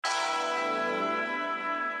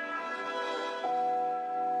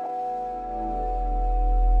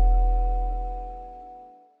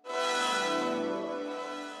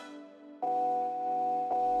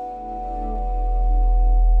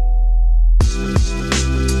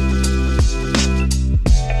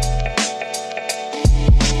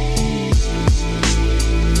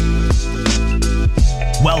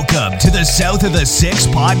the South of the Six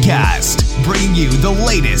podcast, bringing you the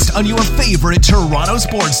latest on your favorite Toronto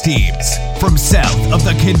sports teams from south of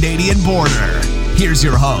the Canadian border. Here's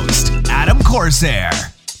your host, Adam Corsair.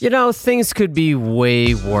 You know, things could be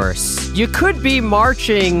way worse. You could be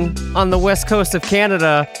marching on the west coast of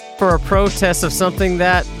Canada for a protest of something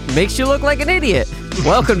that makes you look like an idiot.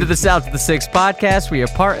 Welcome to the South of the Six podcast. We are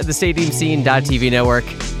part of the Stadium Scene.tv network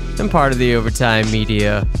and part of the Overtime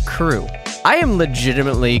Media crew. I am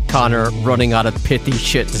legitimately, Connor, running out of pithy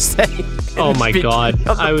shit to say. Oh my God.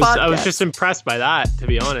 I was just impressed by that, to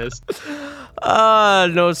be honest.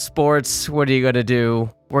 No sports. What are you going to do?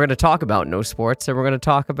 We're going to talk about no sports, and we're going to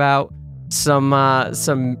talk about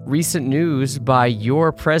some recent news by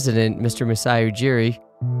your president, Mr. Masai Ujiri.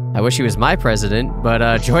 I wish he was my president,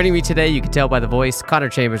 but joining me today, you can tell by the voice, Connor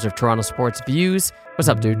Chambers of Toronto Sports Views. What's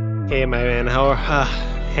up, dude? Hey, my man. How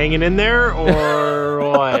hanging in there or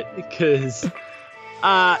what? Because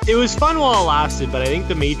it was fun while it lasted, but I think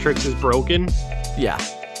the Matrix is broken. Yeah.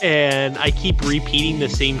 And I keep repeating the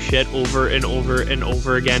same shit over and over and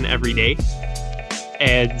over again every day.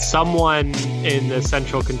 And someone in the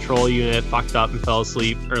central control unit fucked up and fell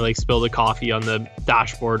asleep or like spilled a coffee on the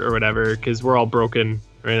dashboard or whatever, because we're all broken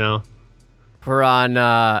right now. We're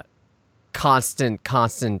on constant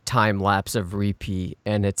time lapse of repeat,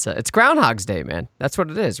 and it's Groundhog's Day, man. That's what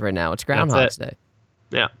it is right now. It's Groundhog's Day.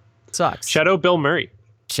 Yeah. It sucks. Shout out Bill Murray.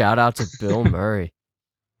 Shout out to Bill Murray.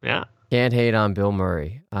 Yeah. Can't hate on Bill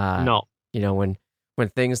Murray. No. You know, when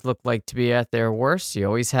things look like to be at their worst, you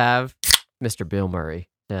always have Mr. Bill Murray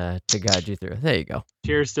to guide you through. There you go.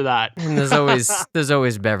 Cheers to that. And there's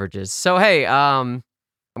always beverages. So hey, I'm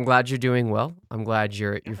glad you're doing well. I'm glad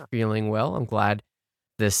you're feeling well. I'm glad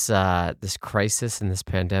this crisis and this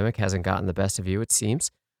pandemic hasn't gotten the best of you, it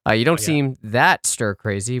seems. You don't seem that stir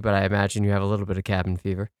crazy, but I imagine you have a little bit of cabin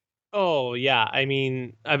fever. Oh yeah, I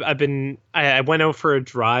mean, I went out for a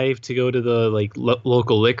drive to go to the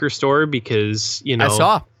local liquor store because I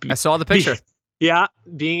saw the picture. Yeah,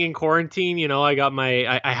 being in quarantine, I got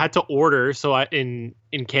I had to order. So in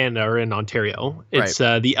Canada or in Ontario, it's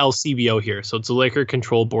the LCBO here, so it's the Liquor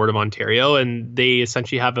Control Board of Ontario, and they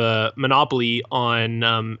essentially have a monopoly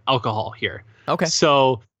on alcohol here. Okay,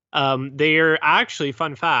 so they are actually,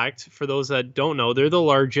 fun fact for those that don't know, they're the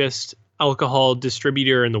largest alcohol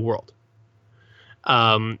distributor in the world.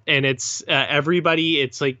 And it's everybody,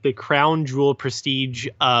 it's like the crown jewel prestige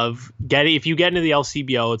of if you get into the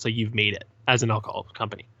LCBO, it's like you've made it as an alcohol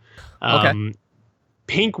company. Okay.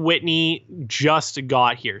 Pink Whitney just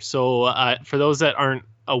got here. So for those that aren't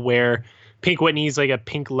aware, Pink Whitney is like a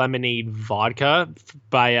pink lemonade vodka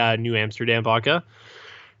by New Amsterdam Vodka.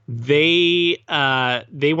 They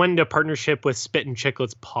went into partnership with Spit and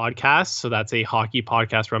Chicklets podcast. So that's a hockey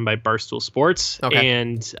podcast run by Barstool Sports. Okay.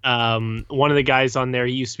 And one of the guys on there,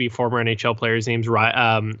 he used to be a former NHL player. His name's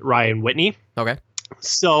Ryan Whitney. Okay.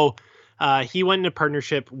 So he went into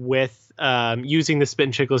partnership with using the Spit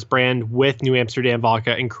and Chicklets brand with New Amsterdam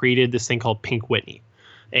Vodka and created this thing called Pink Whitney.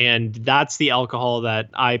 And that's the alcohol that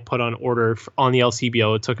I put on order on the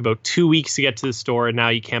LCBO. It took about 2 weeks to get to the store, and now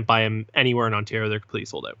you can't buy them anywhere in Ontario. They're completely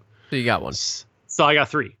sold out. So you got one. So I got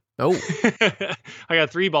 3. Oh. I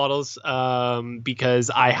got 3 bottles because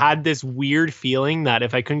I had this weird feeling that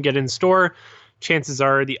if I couldn't get in store, chances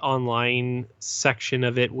are the online section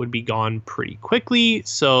of it would be gone pretty quickly.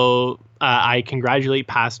 So I congratulate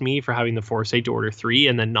Past Me for having the foresight to order 3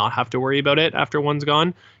 and then not have to worry about it after one's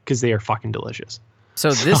gone, because they are fucking delicious.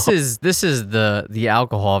 So this is the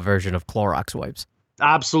alcohol version of Clorox wipes.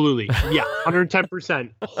 Absolutely. Yeah,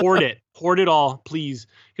 110%. Hoard it all, please.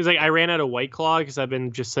 Because I ran out of White Claw because I've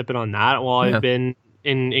been just sipping on that while I've been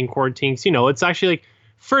in quarantine. So, it's actually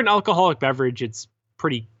for an alcoholic beverage, it's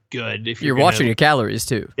pretty good. If you're watching your calories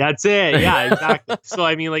too. That's it. Yeah, exactly. So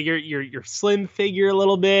I mean, your slim figure a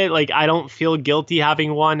little bit. I don't feel guilty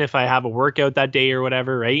having one if I have a workout that day or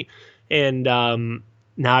whatever, right? And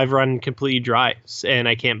now I've run completely dry, and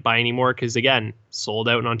I can't buy anymore because, again, sold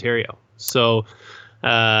out in Ontario. So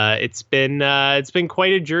it's been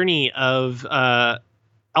quite a journey of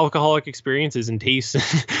alcoholic experiences and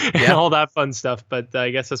tastes and all that fun stuff. But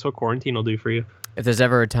I guess that's what quarantine will do for you. If there's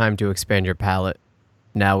ever a time to expand your palate,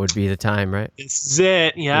 now would be the time, right? This is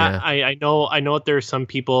it. Yeah. I know that there's some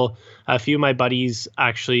people, a few of my buddies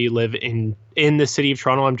actually live in the city of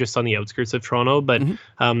Toronto. I'm just on the outskirts of Toronto, but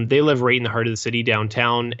they live right in the heart of the city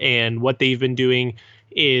downtown. And what they've been doing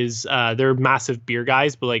is they're massive beer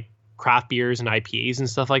guys, but like craft beers and IPAs and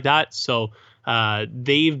stuff like that. So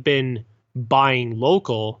they've been buying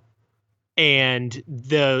local, and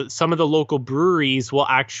some of the local breweries will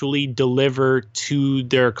actually deliver to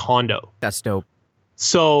their condo. That's dope.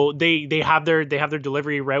 So they have their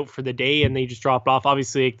delivery route for the day, and they just drop it off.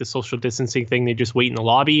 Obviously, like the social distancing thing, they just wait in the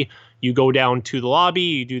lobby. You go down to the lobby,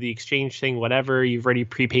 you do the exchange thing, whatever. You've already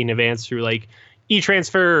prepaid in advance through like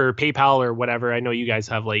e-transfer or PayPal or whatever. I know you guys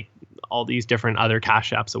have like all these different other cash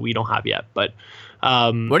apps that we don't have yet, but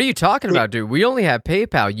what are you talking about, dude? We only have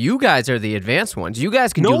PayPal. You guys are the advanced ones. You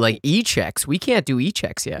guys can do like e-checks. We can't do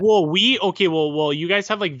e-checks yet. Well, well, you guys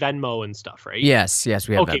have like Venmo and stuff, right? Yes, we have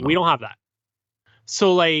Venmo. We don't have that.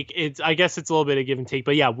 So like I guess it's a little bit of give and take,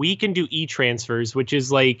 but yeah, we can do e-transfers, which is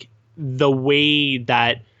like the way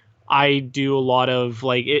that I do a lot of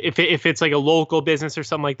like if it's like a local business or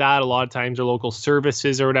something like that, a lot of times, or local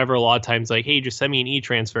services or whatever, a lot of times like, hey, just send me an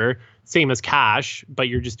e-transfer, same as cash, but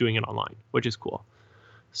you're just doing it online, which is cool.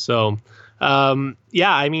 So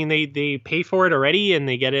yeah, I mean they pay for it already, and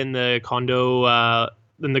they get in the condo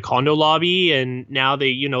lobby, and now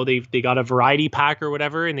they got a variety pack or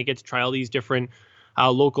whatever, and they get to try all these different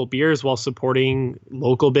local beers while supporting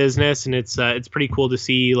local business. And it's pretty cool to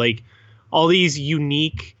see like all these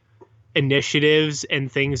unique initiatives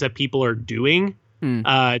and things that people are doing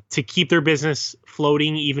to keep their business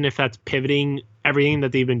floating, even if that's pivoting everything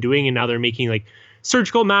that they've been doing, and now they're making like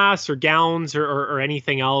surgical masks or gowns or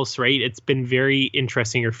anything else, right? It's been very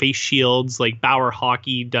interesting. Or face shields, like Bauer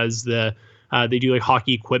Hockey does they do like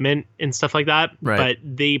hockey equipment and stuff like that, right. But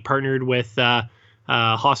they partnered with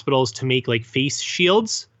hospitals to make like face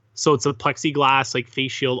shields. So it's a plexiglass like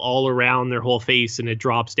face shield all around their whole face, and it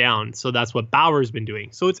drops down. So that's what Bauer's been doing.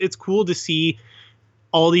 So it's cool to see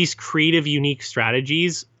all these creative, unique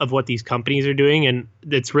strategies of what these companies are doing, and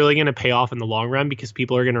it's really going to pay off in the long run, because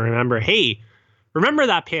people are going to remember, hey, remember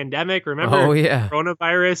that pandemic? Remember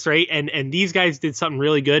coronavirus, right? And these guys did something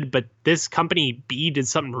really good, but this company B did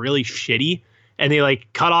something really shitty, and they like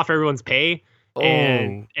cut off everyone's pay.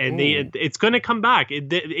 It's going to come back.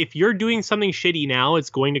 If you're doing something shitty now, it's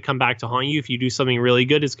going to come back to haunt you. If you do something really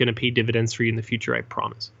good, it's going to pay dividends for you in the future, I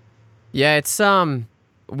promise. Yeah, it's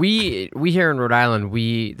we here in Rhode Island,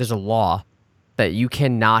 there's a law that you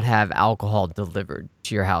cannot have alcohol delivered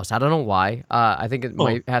to your house. I don't know why. I think it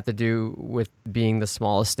might have to do with being the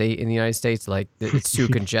smallest state in the United States. Like it's too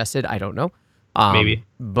congested. I don't know. Maybe.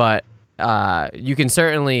 But you can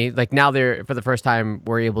certainly, like now for the first time,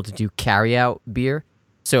 we're able to do carry out beer.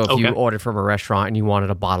 So if you ordered from a restaurant and you wanted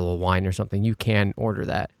a bottle of wine or something, you can order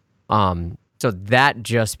that. So that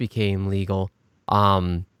just became legal.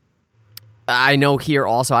 I know here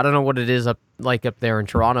also, I don't know what it is up there in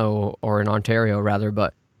Toronto or in Ontario rather,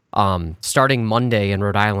 but starting Monday in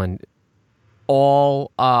Rhode Island,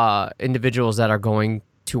 all individuals that are going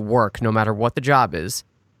to work, no matter what the job is,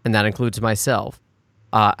 and that includes myself,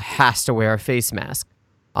 has to wear a face mask.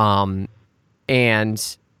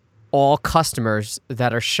 And all customers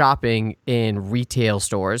that are shopping in retail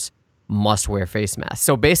stores must wear face masks.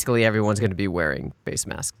 So basically everyone's going to be wearing face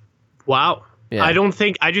masks. Wow. Yeah. I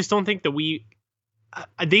just don't think that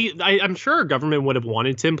I'm sure our government would have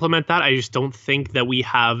wanted to implement that. I just don't think that we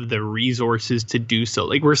have the resources to do so.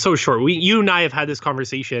 Like we're so short. You and I have had this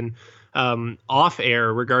conversation off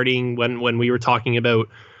air regarding when we were talking about,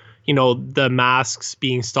 the masks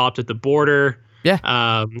being stopped at the border. Yeah.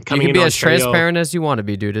 Coming you can be as transparent as you want to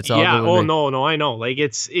be, dude. It's all good with me. No, I know. Like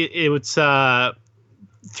it's 3M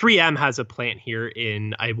has a plant here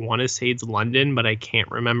in, I want to say it's London, but I can't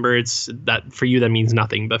remember. It's that for you, that means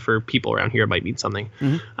nothing, but for people around here, it might mean something.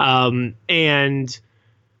 Mm-hmm. And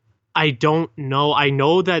I don't know. I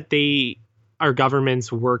know that our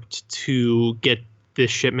governments worked to get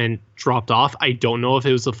this shipment dropped off. I don't know if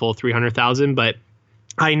it was the full 300,000, but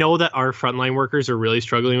I know that our frontline workers are really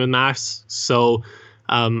struggling with masks. So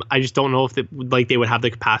I just don't know if they would have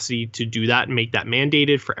the capacity to do that and make that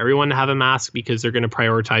mandated for everyone to have a mask, because they're going to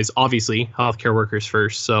prioritize, obviously, healthcare workers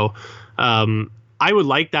first. So I would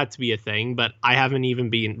like that to be a thing, but I haven't even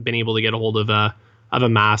been able to get a hold of a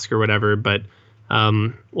mask or whatever. But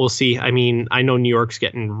we'll see. I mean, I know New York's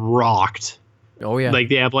getting rocked. Oh yeah, like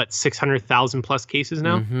they have 600,000 plus cases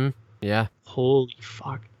now. Mm-hmm. Yeah. Holy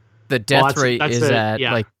fuck. The death rate is at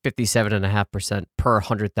like 57.5% per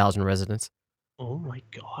 100,000 residents. Oh my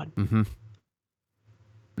God. Mm-hmm.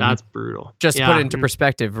 That's brutal. Just to put it into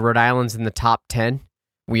perspective, Rhode Island's in the top 10.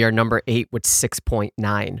 We are number 8 with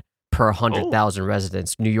 6.9 per 100,000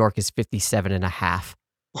 residents. New York is 57.5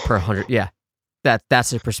 per 100. Yeah. That's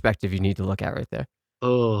the perspective you need to look at right there.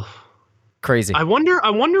 Oh. Crazy. I wonder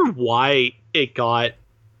why it got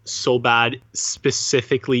so bad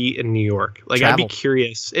specifically in New York. Like travel. I'd be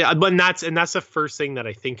curious. But that's the first thing that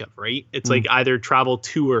I think of, right? It's like either travel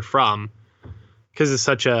to or from, because it's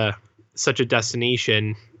such a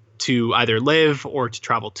destination to either live or to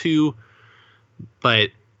travel to. But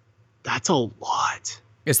That's a lot.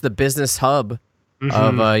 It's the business hub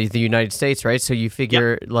of the United States, right? So you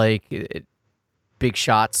figure like big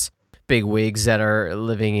shots, big wigs that are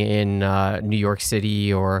living in New York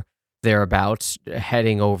City or thereabouts,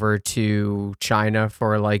 heading over to China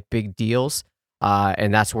for like big deals.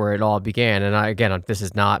 And that's where it all began. And again, this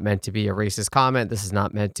is not meant to be a racist comment. This is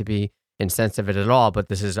not meant to be insensitive at all, but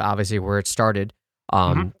this is obviously where it started.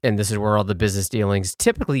 And this is where all the business dealings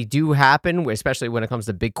typically do happen, especially when it comes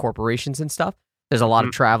to big corporations and stuff. There's a lot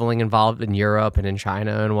of traveling involved in Europe and in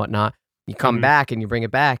China and whatnot. You come back and you bring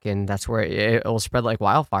it back, and that's where it will spread like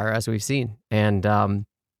wildfire, as we've seen. And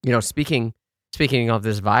speaking of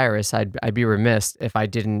this virus, I'd be remiss if I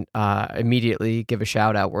didn't immediately give a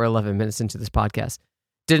shout out. We're 11 minutes into this podcast.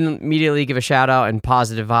 Didn't immediately give a shout out and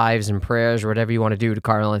positive vibes and prayers or whatever you want to do to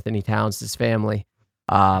Karl-Anthony Towns, his family.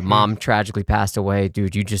 Mom tragically passed away.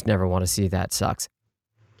 Dude, you just never want to see that. Sucks.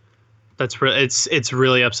 It's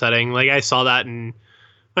really upsetting. Like, I saw that and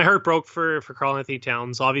my heart broke for Karl-Anthony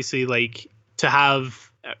Towns. Obviously, like, to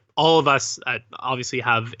have all of us obviously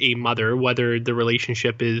have a mother, whether the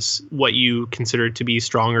relationship is what you consider to be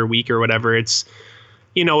strong or weak or whatever. It's,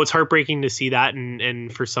 it's heartbreaking to see that.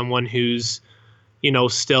 And for someone who's,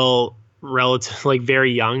 still relative, like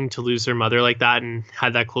very young, to lose their mother like that and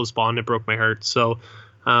had that close bond, it broke my heart. So,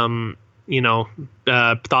 thoughts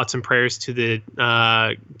and prayers to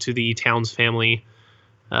the Towns family.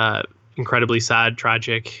 Incredibly sad,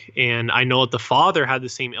 tragic. And I know that the father had the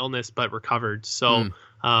same illness, but recovered. So,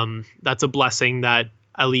 that's a blessing that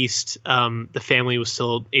at least, the family was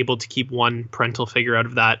still able to keep one parental figure out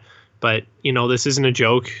of that. But, this isn't a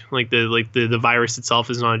joke. Like the virus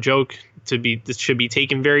itself is not a joke. This should be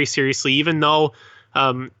taken very seriously, even though,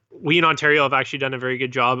 we in Ontario have actually done a very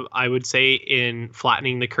good job, I would say, in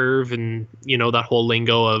flattening the curve and, that whole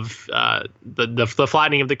lingo of the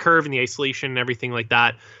flattening of the curve and the isolation and everything like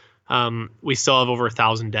that. We still have over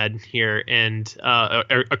 1,000 dead here and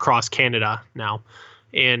across Canada now.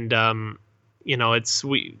 And,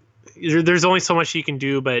 there's only so much you can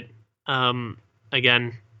do. But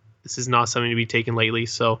again, this is not something to be taken lightly.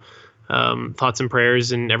 So thoughts and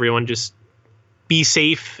prayers, and everyone just be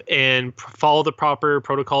safe and follow the proper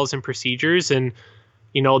protocols and procedures. And,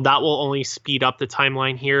 that will only speed up the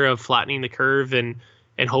timeline here of flattening the curve and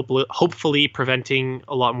hopefully preventing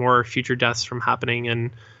a lot more future deaths from happening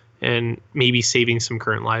and maybe saving some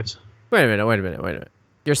current lives. Wait a minute.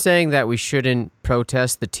 You're saying that we shouldn't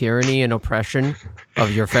protest the tyranny and oppression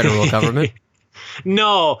of your federal government?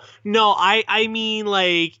 No, I mean,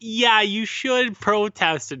 like, yeah, you should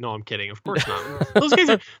protest it. No, I'm kidding. Of course not.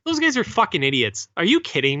 Those guys are fucking idiots. Are you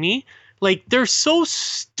kidding me? Like, they're so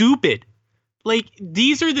stupid. Like,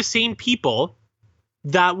 these are the same people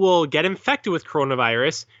that will get infected with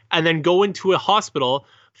coronavirus and then go into a hospital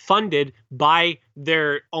funded by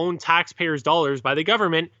their own taxpayers' dollars, by the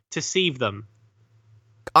government, to save them.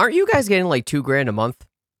 Aren't you guys getting like $2,000 a month?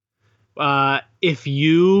 If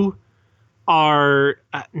you are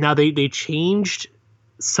now, they changed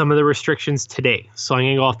some of the restrictions today, so I'm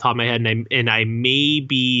gonna go off the top of my head, and I may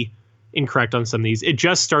be incorrect on some of these. It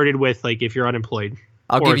just started with, like, if you're unemployed,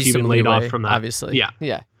 I'll or give if you you've some been laid leeway, off from that, obviously.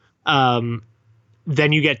 Yeah.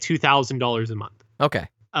 Then you get $2,000 a month. Okay.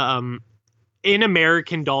 In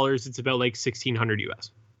American dollars, it's about like $1,600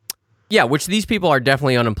 US. Yeah, which these people are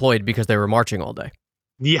definitely unemployed because they were marching all day.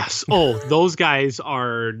 Yes. Oh, those guys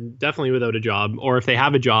are definitely without a job, or if they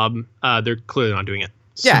have a job, they're clearly not doing it.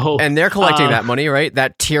 Yeah, So, and they're collecting that money, right?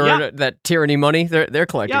 That tyranny money, they're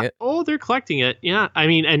collecting it. Oh, they're collecting it. Yeah. I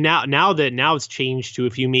mean, and now it's changed to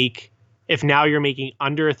if now you're making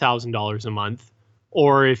under $1,000 a month,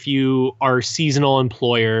 or if you are a seasonal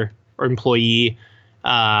employer or employee,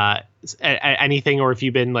 anything, or if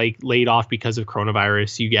you've been like laid off because of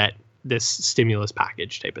coronavirus, you get this stimulus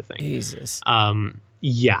package type of thing. Jesus.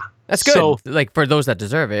 Yeah. That's good. So, like, for those that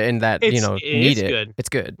deserve it and that, need it. Good. It's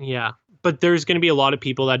good. Yeah. But there's going to be a lot of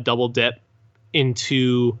people that double dip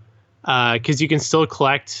into, because you can still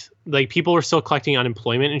collect, like, people were still collecting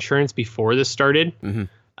unemployment insurance before this started.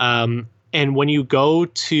 Mm-hmm. And when you go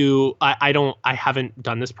to, I haven't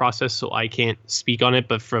done this process, so I can't speak on it,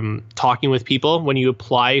 but from talking with people, when you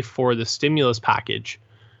apply for the stimulus package,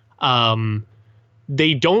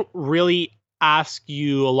 they don't really ask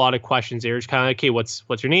you a lot of questions. They're just kind of like, okay, what's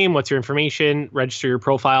your name? What's your information? Register your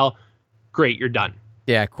profile. Great, you're done.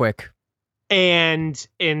 Yeah, quick. And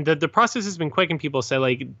the process has been quick, and people say,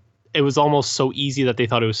 like, it was almost so easy that they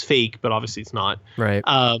thought it was fake, but obviously it's not. Right.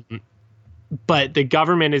 But the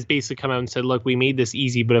government has basically come out and said, look, we made this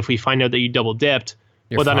easy, but if we find out that you double dipped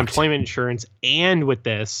with fucked. Unemployment insurance and with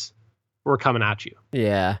this, we're coming at you.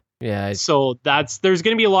 Yeah. Yeah. So there's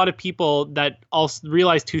going to be a lot of people that also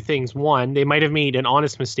realize two things. One, they might have made an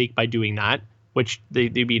honest mistake by doing that, which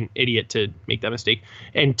they'd be an idiot to make that mistake.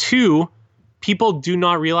 And two, people do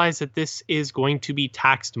not realize that this is going to be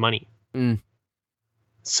taxed money.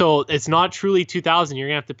 So it's not truly $2,000. You're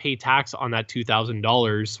gonna have to pay tax on that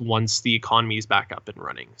 $2,000 once the economy is back up and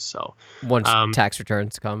running. So once tax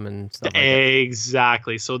returns come and stuff like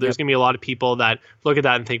exactly. So there's gonna be a lot of people that look at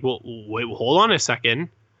that and think, well, wait, hold on a second.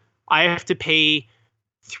 I have to pay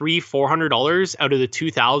 $300-$400 out of the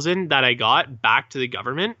 $2,000 that I got back to the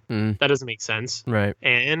government. That doesn't make sense, right?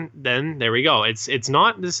 And then there we go. It's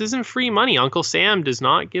not. This isn't free money. Uncle Sam does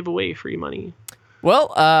not give away free money.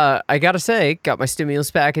 Well, I gotta say, got my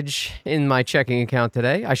stimulus package in my checking account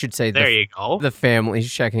today. I should say there you go. The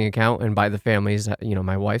family's checking account, and by the family's,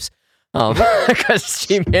 my wife's, because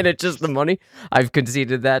she manages the money. I've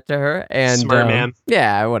conceded that to her, and smart man.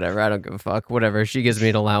 Yeah, whatever. I don't give a fuck. Whatever. She gives me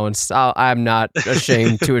an allowance. I'm not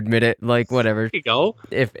ashamed to admit it. Like whatever. There you go.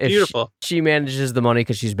 If Beautiful. She manages the money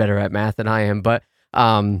because she's better at math than I am, but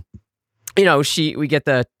we get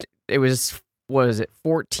it was, what is it,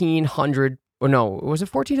 1,400. Or no, was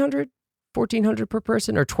it 1,400? 1,400 per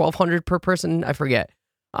person or 1,200 per person? I forget.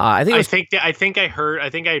 I think I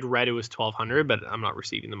had read it was 1,200, but I'm not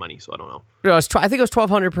receiving the money, so I don't know. No, I think it was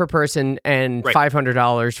 1,200 per person and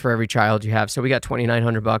 $500 for every child you have. So we got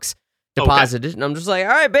 $2,900 deposited, and I'm just like,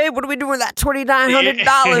 all right, babe, what are we doing with that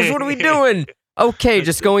 $2,900? What are we doing? Okay,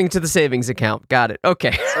 just going to the savings account. Got it.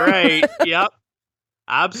 Okay. That's right. Yep.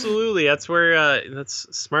 Absolutely. That's where that's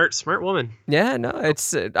smart woman. Yeah, no,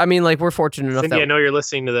 it's we're fortunate enough Cindy, I know you're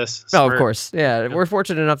listening to this. Smart. Oh, of course. Yeah, we're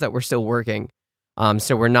fortunate enough that we're still working.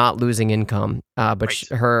 So we're not losing income. But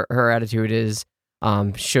her attitude is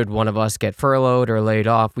should one of us get furloughed or laid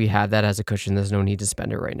off, we have that as a cushion. There's no need to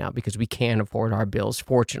spend it right now because we can afford our bills,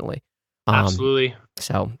 fortunately. Absolutely.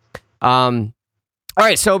 So all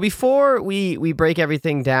right, so before we break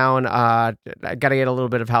everything down, I got to get a little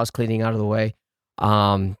bit of house cleaning out of the way.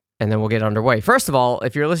 And then we'll get underway. First of all,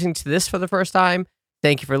 if you're listening to this for the first time,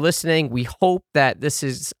 thank you for listening. We hope that this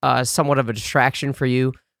is somewhat of a distraction for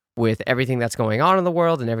you with everything that's going on in the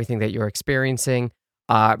world and everything that you're experiencing.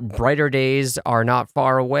 Brighter days are not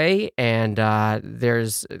far away, and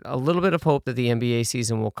there's a little bit of hope that the NBA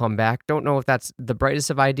season will come back. Don't know if that's the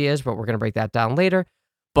brightest of ideas, but we're going to break that down later.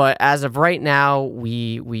 But as of right now,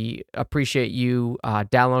 we appreciate you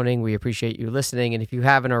downloading. We appreciate you listening. And if you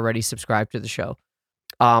haven't already, subscribe to the show.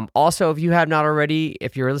 Also, if you have not already,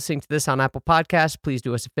 if you're listening to this on Apple Podcasts, please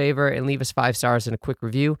do us a favor and leave us 5 stars and a quick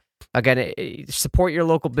review. Again, support your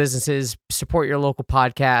local businesses, support your local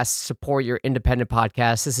podcasts, support your independent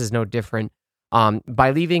podcasts. This is no different.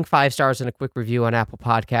 By leaving 5 stars and a quick review on Apple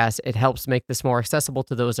Podcasts, it helps make this more accessible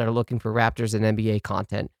to those that are looking for Raptors and NBA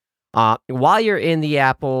content. While you're in the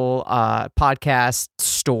Apple podcast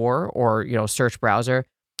store or search browser,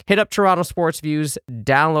 hit up Toronto Sports Views,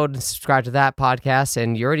 download and subscribe to that podcast.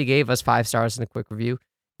 And you already gave us 5 stars and a quick review.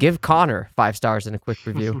 Give Connor 5 stars and a quick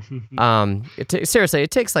review. Seriously, it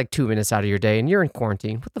takes like 2 minutes out of your day, and you're in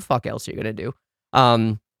quarantine. What the fuck else are you gonna do?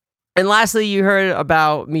 And lastly, you heard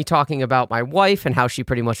about me talking about my wife and how she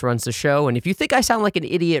pretty much runs the show. And if you think I sound like an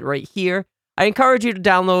idiot right here, I encourage you to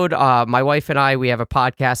download my wife and I. We have a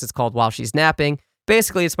podcast. It's called While She's Napping.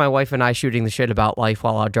 Basically, it's my wife and I shooting the shit about life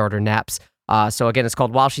while our daughter naps. So again, it's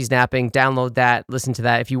called While She's Napping. Download that. Listen to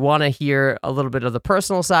that. If you want to hear a little bit of the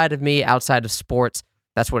personal side of me outside of sports,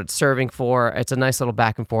 that's what it's serving for. It's a nice little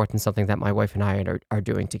back and forth and something that my wife and I are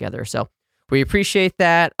doing together. So we appreciate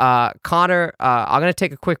that. Connor, I'm going to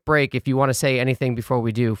take a quick break. If you want to say anything before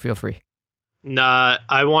we do, feel free. Nah,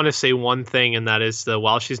 I want to say one thing, and that is the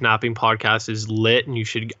While She's Napping podcast is lit, and you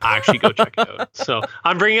should actually go check it out. So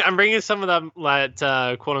I'm bringing some of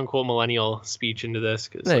that quote unquote millennial speech into this.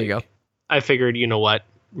 There you go. I figured, you know what,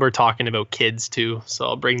 we're talking about kids too, so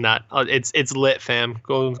I'll bring that. It's lit, fam.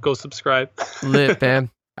 Go subscribe. Lit,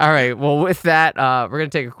 fam. All right. Well, with that, we're gonna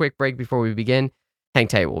take a quick break before we begin. Hang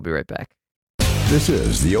tight. We'll be right back. This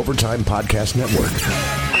is the Overtime Podcast Network.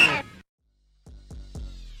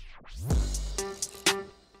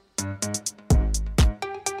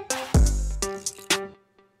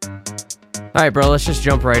 All right, bro, let's just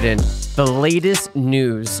jump right in. The latest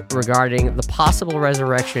news regarding the possible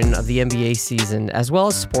resurrection of the NBA season, as well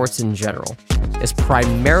as sports in general, is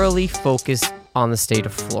primarily focused on the state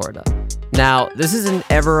of Florida. Now, this is an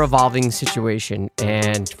ever-evolving situation,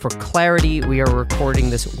 and for clarity, we are recording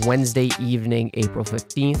this Wednesday evening, April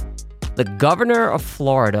 15th. The governor of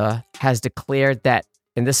Florida has declared that,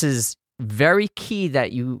 and this is very key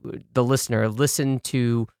that you, the listener, listen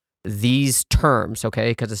to these terms,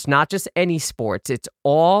 okay? Because it's not just any sports. It's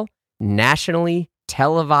all nationally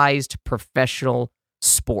televised professional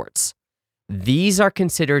sports. These are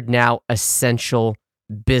considered now essential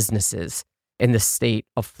businesses in the state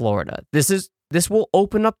of Florida. This will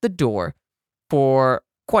open up the door for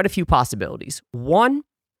quite a few possibilities. One,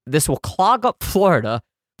 this will clog up Florida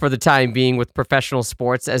for the time being with professional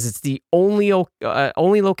sports, as it's the only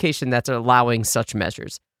location that's allowing such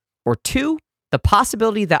measures. Or two, the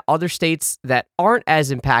possibility that other states that aren't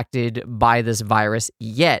as impacted by this virus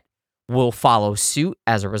yet will follow suit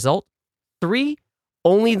as a result. Three,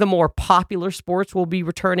 only the more popular sports will be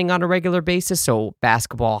returning on a regular basis. So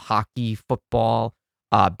basketball, hockey, football,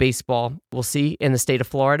 baseball, we'll see in the state of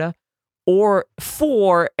Florida. Or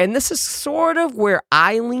four, and this is sort of where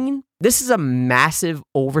I lean, this is a massive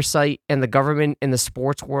oversight, and the government in the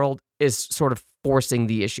sports world is sort of forcing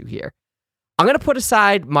the issue here. I'm going to put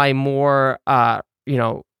aside my more,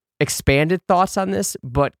 expanded thoughts on this,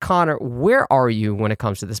 but Connor, where are you when it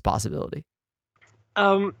comes to this possibility?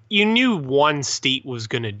 You knew one state was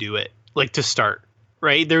going to do it, like to start,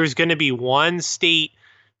 right? There's going to be one state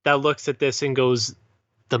that looks at this and goes,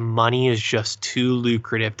 the money is just too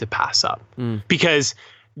lucrative to pass up, because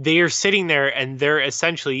they are sitting there and they're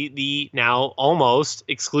essentially the now almost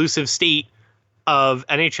exclusive state of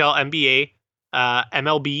NHL, NBA,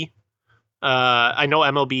 MLB. I know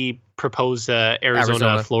MLB proposed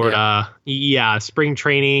Arizona, Florida. Yeah, spring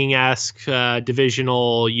training-esque,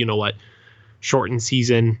 divisional, shortened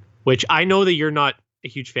season, which I know that you're not a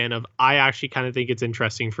huge fan of. I actually kind of think it's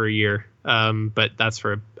interesting for a year, but that's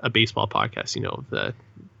for a baseball podcast.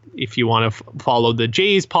 If you want to follow the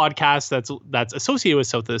Jays podcast that's associated with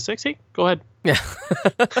South of the Six, hey, go ahead. Yeah.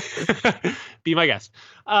 Be my guest.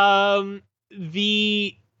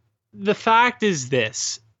 The fact is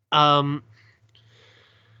this. I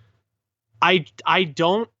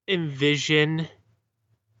don't envision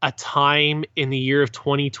a time in the year of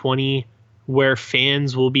 2020 where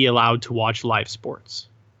fans will be allowed to watch live sports.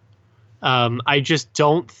 I just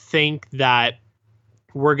don't think that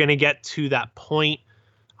we're going to get to that point.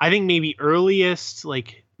 I think maybe earliest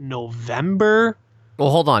like November. Well,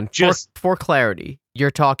 hold on. For clarity, you're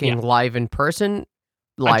talking live in person,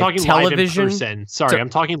 I'm talking television. Live in person. Sorry, I'm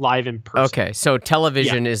talking live in person. Okay, so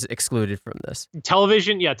television is excluded from this.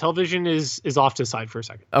 Television is off to the side for a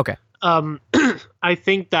second. Okay. I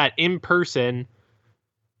think that in person,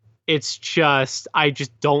 I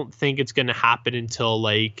just don't think it's going to happen until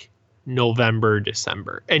like November,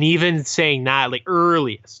 December. And even saying that, like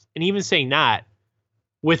earliest, and even saying that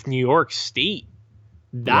with New York State,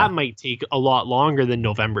 that might take a lot longer than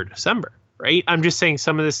November, December, right? I'm just saying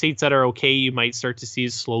some of the states that are okay, you might start to see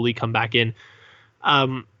slowly come back in.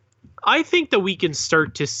 I think that we can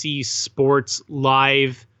start to see sports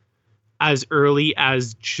live as early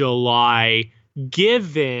as July,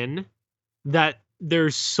 given that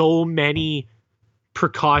there's so many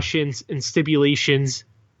precautions and stipulations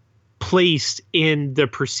placed in the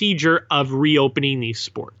procedure of reopening these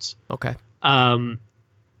sports. Okay.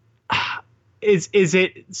 Is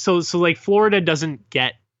it so like Florida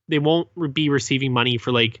they won't be receiving money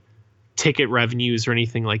for like ticket revenues or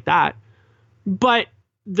anything like that, but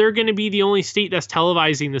they're going to be the only state that's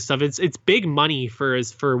televising this stuff. It's big money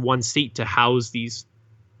for one state to house these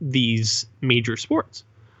major sports.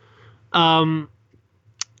 Am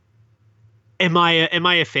I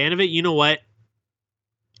a fan of it? You know what?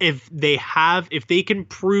 If they can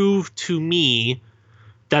prove to me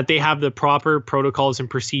that they have the proper protocols and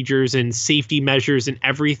procedures and safety measures and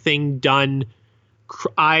everything done,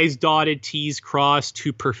 I's dotted, T's crossed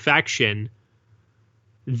to perfection,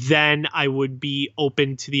 then I would be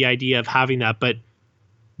open to the idea of having that. But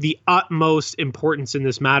the utmost importance in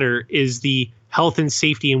this matter is the health and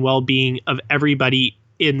safety and well-being of everybody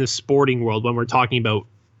in the sporting world when we're talking about,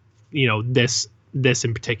 this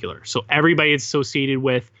in particular. So everybody associated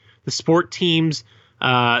with the sport teams,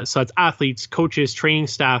 so that's athletes, coaches, training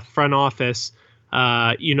staff, front office,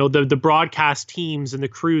 the broadcast teams and the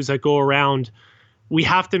crews that go around. We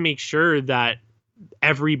have to make sure that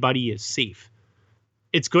everybody is safe.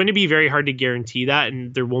 It's going to be very hard to guarantee that,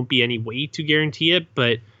 and there won't be any way to guarantee it.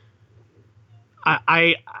 But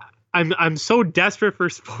I'm so desperate for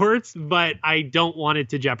sports, but I don't want it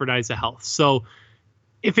to jeopardize the health. So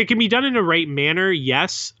if it can be done in the right manner,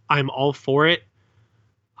 yes, I'm all for it.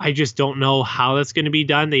 I just don't know how that's going to be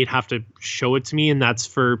done. They'd have to show it to me, and that's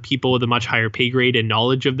for people with a much higher pay grade and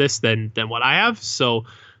knowledge of this than what I have. So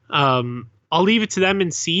I'll leave it to them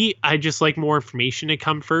and see. I just like more information to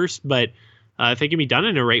come first, but if it can be done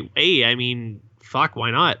in the right way, I mean, fuck,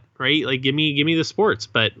 why not? Right? Like, give me the sports.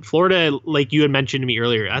 But Florida, like you had mentioned to me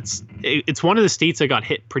earlier, it's one of the states that got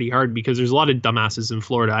hit pretty hard because there's a lot of dumbasses in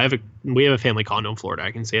Florida. We have a family condo in Florida.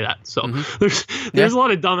 I can say that. So there's a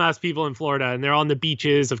lot of dumbass people in Florida, and they're on the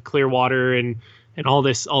beaches of Clearwater and all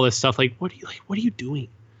this stuff. Like, what are you doing?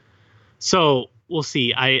 So we'll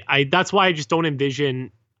see. I that's why I just don't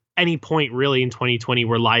envision any point really in 2020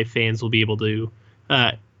 where live fans will be able to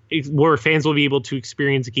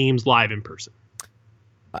experience games live in person.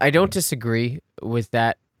 I don't disagree with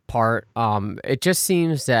that part. It just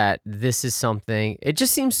seems that this is something. It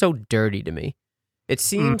just seems so dirty to me. It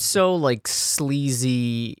seems so like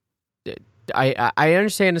sleazy. I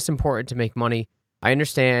understand it's important to make money. I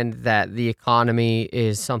understand that the economy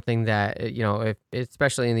is something that,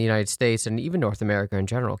 especially in the United States and even North America in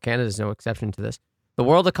general, Canada's no exception to this. The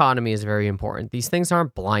world economy is very important. These things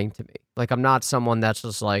aren't blind to me. Like, I'm not someone that's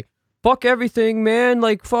just like, fuck everything, man.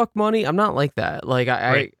 Like, fuck money. I'm not like that. Like,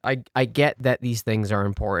 I get that these things are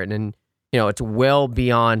important, and it's well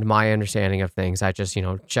beyond my understanding of things. I just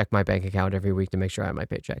check my bank account every week to make sure I have my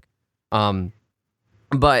paycheck.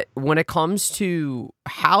 But when it comes to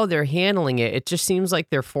how they're handling it, it just seems like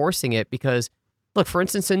they're forcing it because, look, for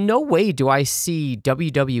instance, in no way do I see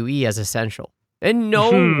WWE as essential. In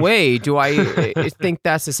no way do I think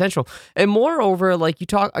that's essential. And moreover, like, you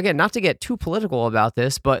talk, again, not to get too political about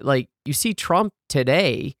this, but like, you see Trump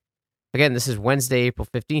today, again, this is Wednesday, April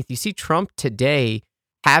 15th, you see Trump today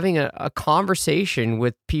having a conversation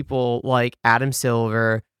with people like Adam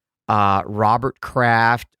Silver, Robert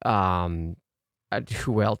Kraft,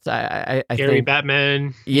 who else? I Gary think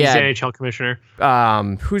Bettman, he's the NHL commissioner.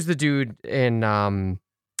 Who's the dude in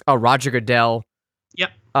Roger Goodell?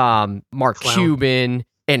 Yep. Mark Cuban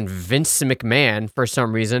and Vince McMahon for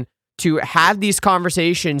some reason to have these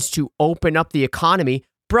conversations to open up the economy.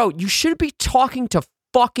 Bro, you should be talking to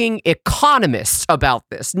fucking economists about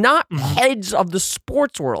this, not heads of the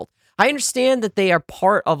sports world. I understand that they are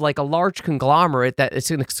part of like a large conglomerate, that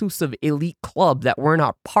it's an exclusive elite club that we're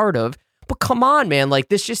not part of. But come on, man, like,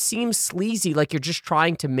 this just seems sleazy, like you're just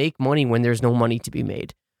trying to make money when there's no money to be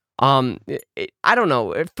made. I don't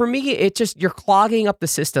know. For me, it just, you're clogging up the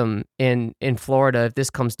system in Florida if this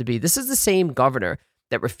comes to be. This is the same governor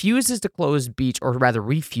that refuses to close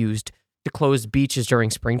refused to close beaches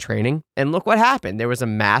during spring training. And look what happened. There was a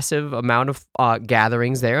massive amount of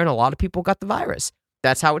gatherings there, and a lot of people got the virus.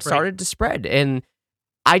 That's how it started to spread. And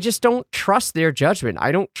I just don't trust their judgment.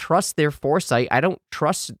 I don't trust their foresight. I don't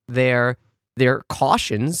trust their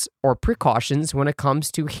cautions or precautions when it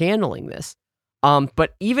comes to handling this.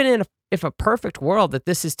 But even if a perfect world that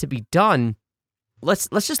this is to be done, let's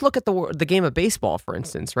just look at the game of baseball, for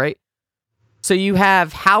instance, right? So you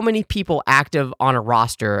have how many people active on a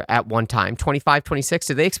roster at one time? 25, 26?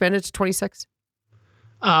 Did they expand it to 26?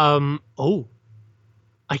 I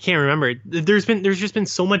can't remember. There's just been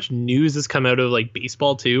so much news that's come out of like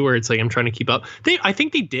baseball too, where it's like I'm trying to keep up. I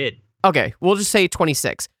think they did. Okay, we'll just say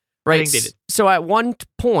 26, right? I think they did. So at one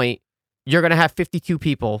point, you're gonna have 52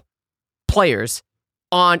 players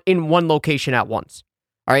in one location at once.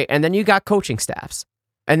 All right, and then you got coaching staffs,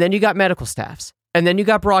 and then you got medical staffs, and then you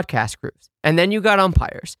got broadcast crews, and then you got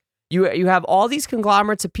umpires. You have all these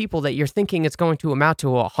conglomerates of people that you're thinking it's going to amount to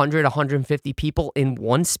 100, 150 people in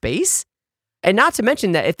one space. And not to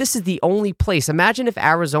mention that if this is the only place, imagine if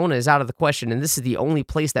Arizona is out of the question and this is the only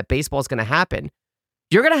place that baseball is going to happen.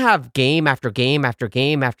 You're going to have game after game after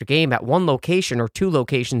game after game at one location or two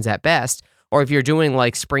locations at best. Or if you're doing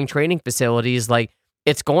like spring training facilities, like,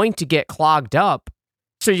 it's going to get clogged up.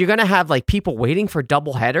 So you're going to have like people waiting for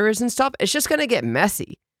double headers and stuff. It's just going to get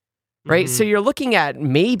messy, right? So you're looking at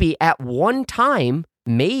maybe at one time,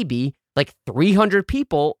 maybe like 300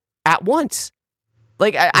 people at once.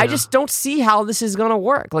 Like, I just don't see how this is going to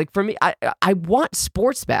work. Like, for me, I want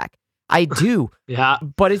sports back. I do. Yeah.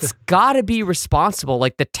 But it's got to be responsible.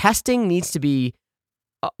 Like, the testing needs to be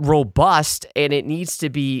robust, and it needs to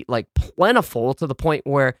be, like, plentiful to the point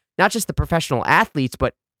where not just the professional athletes,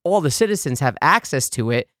 but all the citizens have access to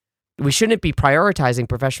it. We shouldn't be prioritizing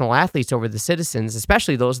professional athletes over the citizens,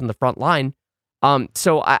 especially those in the front line.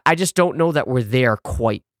 So I just don't know that we're there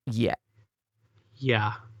quite yet.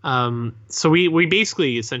 Yeah. So we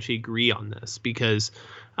basically essentially agree on this because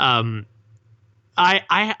I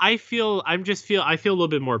feel a little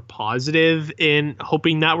bit more positive in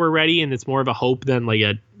hoping that we're ready, and it's more of a hope than like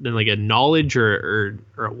a knowledge or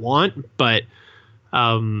a want. But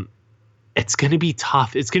it's gonna be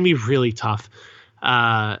tough. It's gonna be really tough.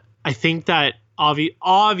 I think that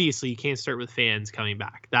obviously you can't start with fans coming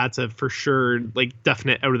back. That's a for sure, like,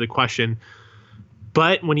 definite out of the question.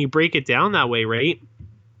 But when you break it down that way, right?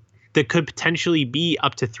 that could potentially be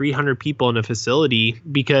up to 300 people in a facility,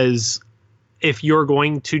 because if you're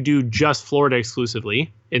going to do just Florida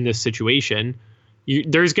exclusively in this situation,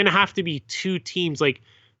 there's going to have to be two teams. Like,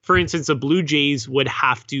 for instance, the Blue Jays would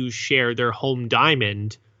have to share their home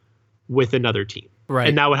diamond with another team. Right.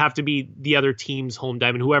 And that would have to be the other team's home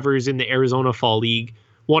diamond. Whoever is in the Arizona Fall League,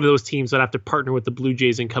 one of those teams would have to partner with the Blue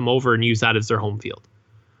Jays and come over and use that as their home field.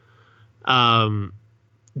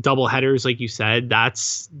 Double headers, like you said, that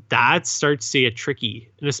starts to get tricky.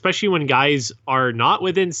 And especially when guys are not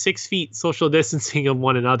within 6 feet social distancing of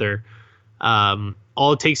one another.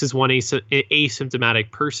 All it takes is one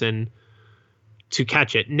asymptomatic person to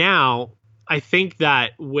catch it. Now, I think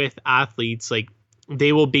that with athletes, like,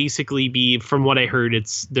 they will basically be, from what I heard,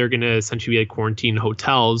 they're going to essentially be like quarantine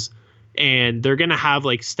hotels, and they're going to have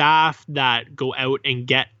like staff that go out and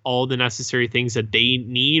get all the necessary things that they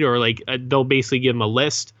need, or like they'll basically give them a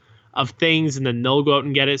list of things and then they'll go out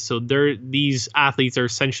and get it. So these athletes are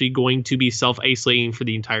essentially going to be self-isolating for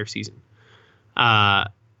the entire season.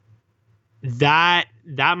 That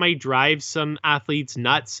might drive some athletes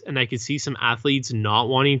nuts, and I could see some athletes not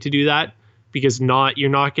wanting to do that, because you're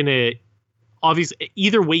not going to, obviously,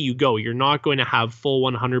 either way you go, you're not going to have full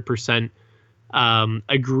 100%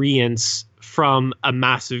 agreeance from a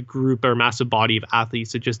massive group or massive body of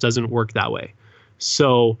athletes. It just doesn't work that way.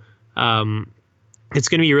 So it's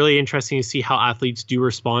going to be really interesting to see how athletes do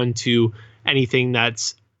respond to anything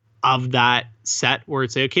that's of that set, where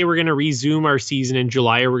it's like, okay, we're going to resume our season in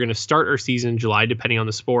July, or we're going to start our season in July, depending on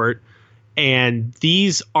the sport. And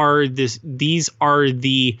these are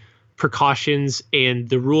the precautions and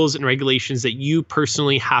the rules and regulations that you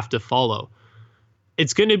personally have to follow.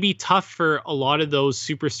 It's going to be tough for a lot of those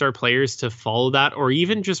superstar players to follow that, or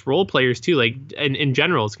even just role players too. Like in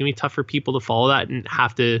general, it's going to be tough for people to follow that and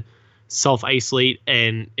have to self-isolate.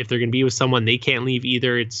 And if they're going to be with someone, they can't leave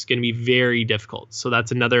either. It's going to be very difficult. So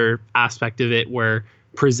that's another aspect of it where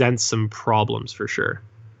presents some problems for sure.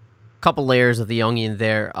 Couple layers of the onion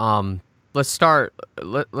there. Let's start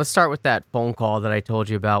with that phone call that I told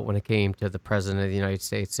you about when it came to the president of the United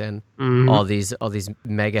States and all these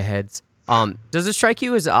mega heads. Does it strike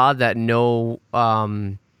you as odd that no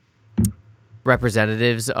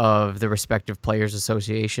representatives of the respective players'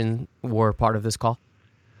 association were part of this call?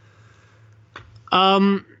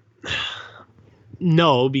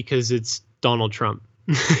 No, because it's Donald Trump.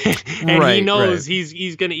 And right, he knows right.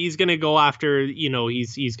 he's gonna go after,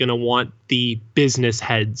 he's gonna want the business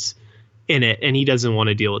heads in it, and he doesn't want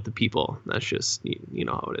to deal with the people. That's just,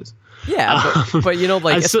 how it is. Yeah, but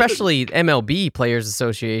especially MLB Players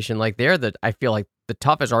Association, like I feel like the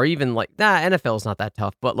toughest, or even like, NFL is not that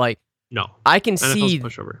tough, but like, no, I can NFL's see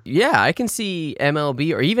pushover. Yeah, I can see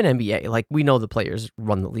MLB or even NBA. Like, we know the players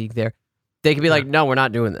run the league there. They could be like, no, we're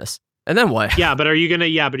not doing this. And then what? Yeah, but are you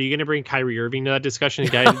gonna bring Kyrie Irving to that discussion?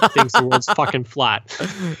 The guy thinks the world's fucking flat.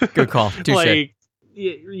 Good call. Touche. Like,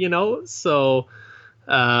 so,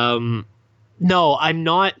 no, I'm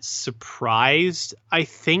not surprised. I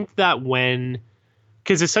think that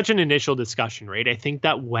because it's such an initial discussion, right? I think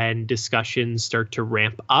that when discussions start to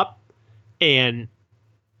ramp up and,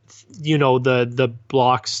 the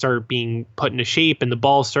blocks start being put into shape and the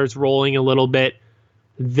ball starts rolling a little bit,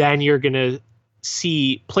 then you're going to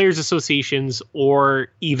see players associations or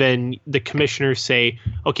even the commissioners say,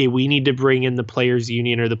 okay, we need to bring in the players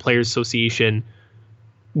union or the players association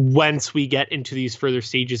once we get into these further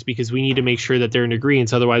stages, because we need to make sure that they're in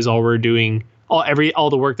agreement. Otherwise, all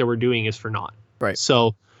the work that we're doing is for naught. Right.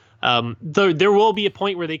 So there will be a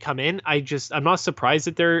point where they come in. I'm not surprised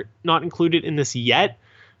that they're not included in this yet.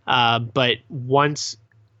 But once,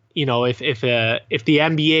 if the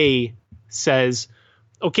NBA says,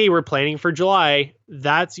 okay, we're planning for July,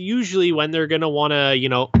 that's usually when they're going to want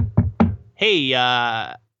to, hey,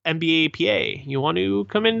 NBA PA, you want to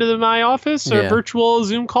come into my office or virtual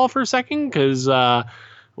Zoom call for a second? Because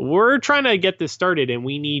we're trying to get this started and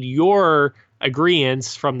we need your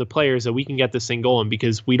agreeance from the players that we can get this thing going,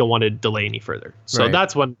 because we don't want to delay any further. So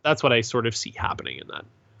that's what I sort of see happening in that.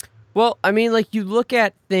 Well, I mean, like, you look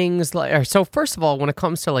at things like, so first of all, when it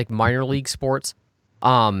comes to like minor league sports,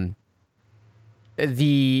 the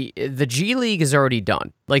G League is already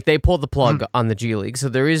done. Like, they pulled the plug on the G League, so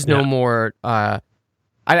there is no more.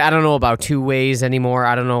 I don't know about two ways anymore.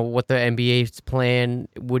 I don't know what the NBA's plan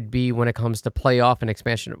would be when it comes to playoff and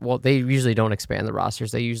expansion. Well, they usually don't expand the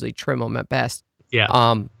rosters; they usually trim them at best.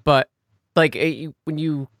 Yeah. But like, when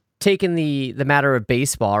you take in the matter of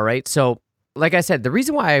baseball, right? So, like I said, the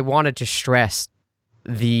reason why I wanted to stress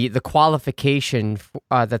the qualification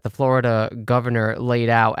that the Florida governor laid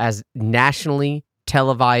out as nationally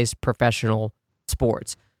televised professional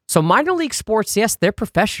sports. So minor league sports, yes, they're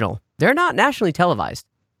professional. They're not nationally televised.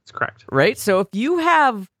 That's correct. Right? So if you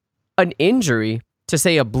have an injury to,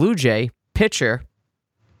 say, a Blue Jay pitcher,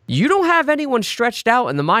 you don't have anyone stretched out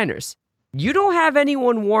in the minors. You don't have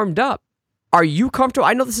anyone warmed up. Are you comfortable?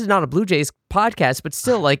 I know this is not a Blue Jays podcast, but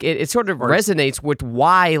still, like, it sort of resonates with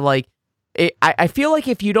why, like, I feel like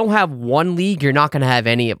if you don't have one league, you're not going to have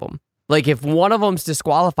any of them. Like, if one of them's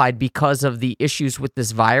disqualified because of the issues with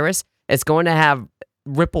this virus, it's going to have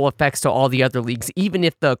ripple effects to all the other leagues, even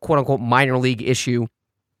if the quote-unquote minor league issue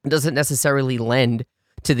doesn't necessarily lend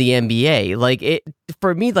to the NBA. Like, it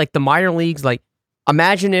for me, like, the minor leagues, like,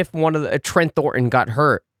 imagine if Trent Thornton got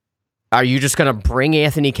hurt. Are you just going to bring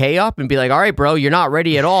Anthony Kay up and be like, all right, bro, you're not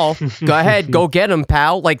ready at all. Go ahead, go get him,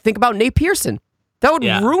 pal. Like, think about Nate Pearson. That would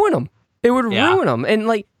ruin him. It would ruin him. And,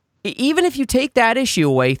 like, even if you take that issue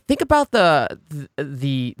away, think about the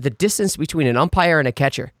distance between an umpire and a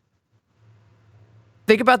catcher.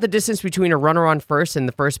 Think about the distance between a runner on first and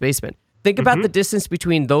the first baseman. Think about the distance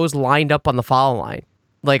between those lined up on the foul line,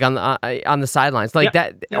 like on the sidelines, like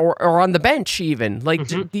that, or on the bench even. Like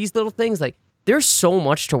these little things, like, there's so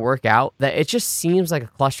much to work out that it just seems like a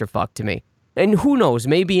clusterfuck to me. And who knows,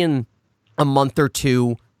 maybe in a month or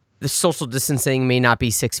two, the social distancing may not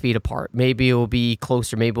be 6 feet apart. Maybe it will be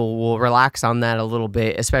closer. Maybe we'll relax on that a little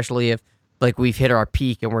bit, especially if, like, we've hit our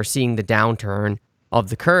peak and we're seeing the downturn of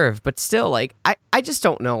the curve. But still, like, I just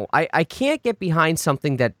don't know. I can't get behind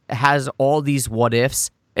something that has all these what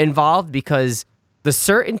ifs involved, because the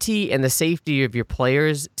certainty and the safety of your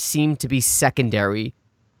players seem to be secondary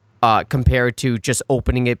compared to just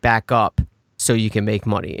opening it back up so you can make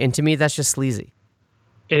money. And to me, that's just sleazy.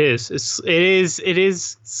 It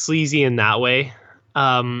is sleazy in that way.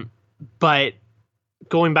 But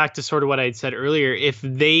going back to sort of what I'd said earlier, if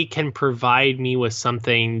they can provide me with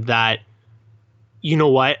something that, you know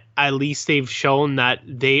what, at least they've shown that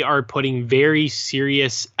they are putting very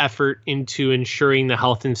serious effort into ensuring the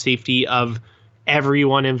health and safety of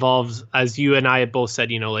everyone involved, as you and I have both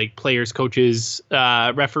said, you know, like players, coaches,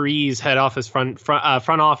 referees, head office, front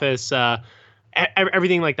office,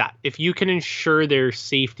 everything like that. If you can ensure their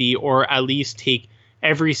safety, or at least take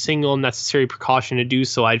every single necessary precaution to do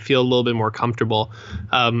so, I'd feel a little bit more comfortable.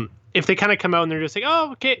 If they kind of come out and they're just like,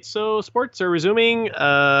 oh, okay, so sports are resuming,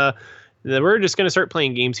 we're just going to start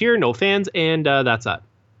playing games here, no fans, and that's that.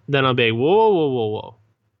 Then I'll be like, whoa.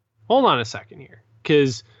 Hold on a second here.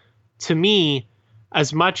 Because to me,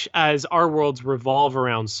 as much as our worlds revolve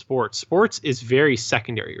around sports is very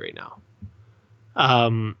secondary right now.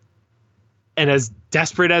 And as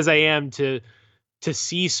desperate as I am to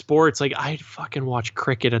see sports, like, I'd fucking watch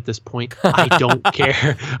cricket at this point. I don't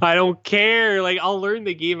care. I don't care. Like, I'll learn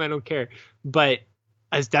the game. I don't care. But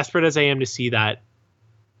as desperate as I am to see that,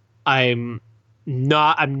 I'm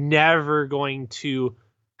never going to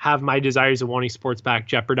have my desires of wanting sports back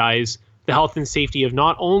jeopardize the health and safety of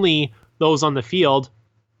not only those on the field,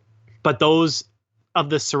 but those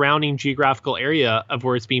of the surrounding geographical area of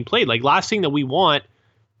where it's being played. Like, last thing that we want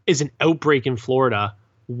is an outbreak in Florida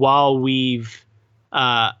while we've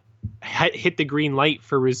hit the green light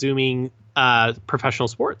for resuming professional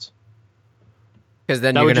sports. Because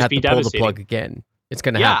then you're going to have to pull the plug again. It's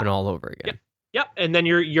going to happen all over again. Yep. And then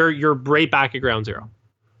you're right back at ground zero.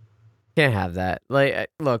 Can't have that.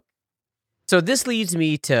 Like, look. So this leads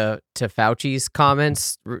me to Fauci's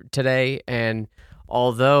comments today, and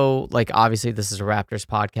although, like, obviously this is a Raptors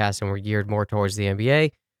podcast and we're geared more towards the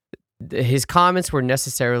NBA, his comments were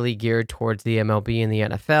necessarily geared towards the MLB and the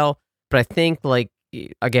NFL. But I think, like,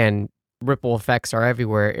 again, ripple effects are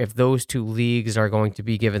everywhere. If those two leagues are going to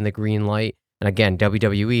be given the green light, and again,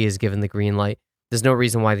 WWE is given the green light, there's no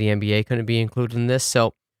reason why the NBA couldn't be included in this.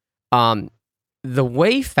 So the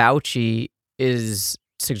way Fauci is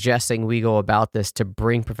suggesting we go about this to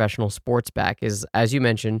bring professional sports back is, as you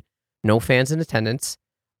mentioned, no fans in attendance.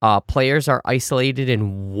 Players are isolated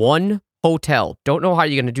in one hotel. Don't know how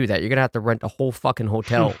you're going to do that. You're going to have to rent a whole fucking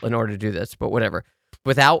hotel in order to do this, but whatever.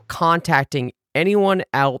 Without contacting anyone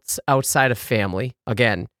else outside of family.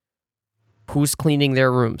 Again, who's cleaning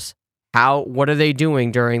their rooms? What are they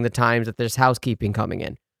doing during the times that there's housekeeping coming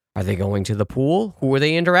in? Are they going to the pool? Who are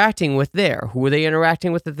they interacting with there? Who are they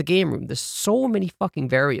interacting with at the game room? There's so many fucking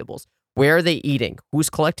variables. Where are they eating? Who's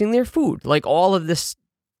collecting their food? Like, all of this,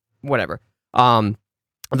 whatever.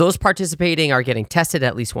 Those participating are getting tested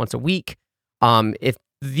at least once a week. If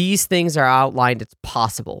these things are outlined, it's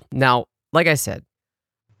possible. Now, like I said,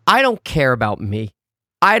 I don't care about me.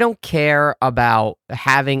 I don't care about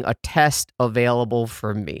having a test available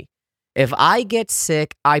for me. If I get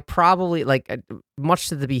sick, I probably, like, much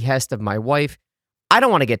to the behest of my wife, I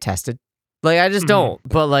don't want to get tested. Like, I just don't.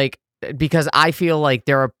 But, like, because I feel like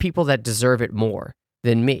there are people that deserve it more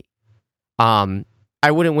than me. I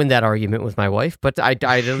wouldn't win that argument with my wife, but I'd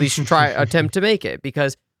at least attempt to make it,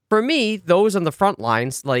 because for me, those on the front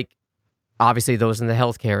lines, like obviously those in the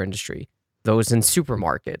healthcare industry, those in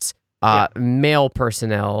supermarkets, mail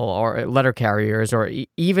personnel or letter carriers, or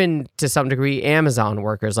even to some degree Amazon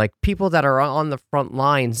workers, like people that are on the front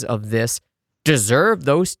lines of this deserve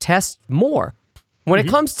those tests more. When it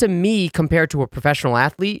comes to me compared to a professional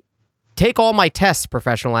athlete, take all my tests,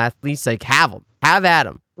 professional athletes, like have at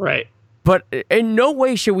them. Right. But in no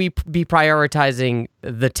way should we be prioritizing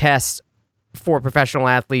the tests for professional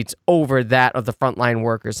athletes over that of the frontline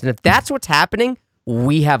workers. And if that's what's happening,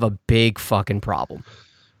 we have a big fucking problem.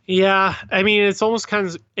 Yeah, I mean, it almost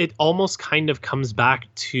kind of comes back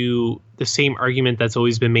to the same argument that's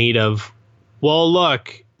always been made of, well,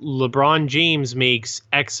 look, LeBron James makes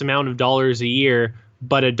X amount of dollars a year,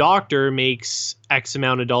 but a doctor makes X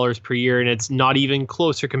amount of dollars per year, and it's not even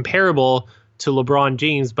close or comparable to LeBron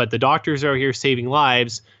James, but the doctors are out here saving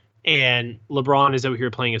lives, and LeBron is out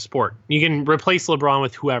here playing a sport. You can replace LeBron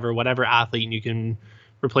with whoever, whatever athlete, and you can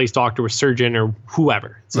replace doctor with surgeon or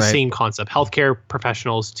whoever. It's the same concept. Healthcare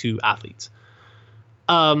professionals to athletes.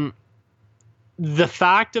 The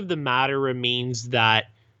fact of the matter remains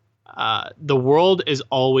that the world is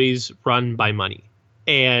always run by money,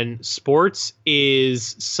 and sports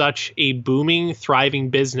is such a booming,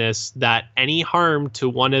 thriving business that any harm to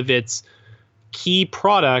one of its key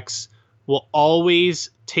products will always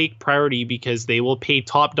take priority because they will pay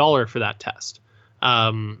top dollar for that test.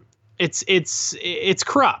 It's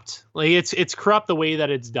corrupt. Like it's corrupt the way that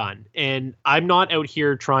it's done. And I'm not out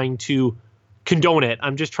here trying to condone it.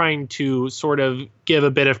 I'm just trying to sort of give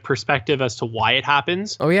a bit of perspective as to why it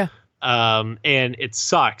happens. Oh yeah. And it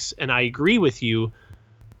sucks. And I agree with you,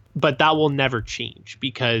 but that will never change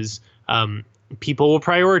because people will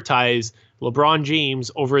prioritize LeBron James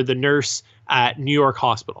over the nurse at New York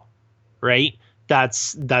Hospital, right?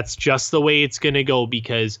 That's just the way it's going to go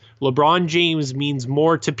because LeBron James means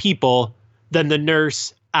more to people than the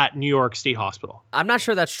nurse at New York State Hospital. I'm not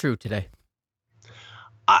sure that's true today.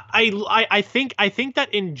 I think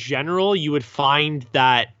that in general you would find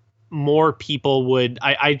that more people would.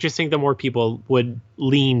 I just think that more people would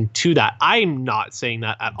lean to that. I'm not saying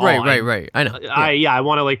that at all. Right. I know. I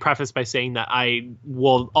want to like preface by saying that I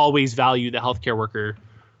will always value the healthcare worker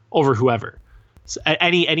over whoever. So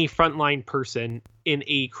any frontline person in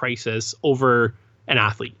a crisis over an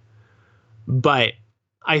athlete. But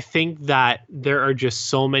I think that there are just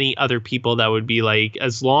so many other people that would be like,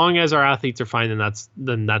 as long as our athletes are fine,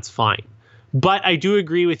 then that's fine. But I do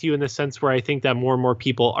agree with you in the sense where I think that more and more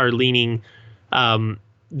people are leaning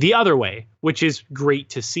the other way, which is great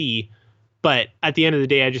to see. But at the end of the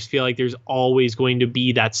day, I just feel like there's always going to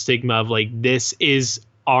be that stigma of like, this is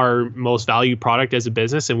our most valued product as a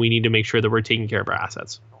business, and we need to make sure that we're taking care of our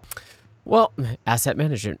assets. Well, asset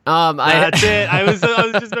management. That's it. I was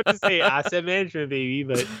just about to say asset management, baby,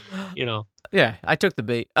 but you know. Yeah, I took the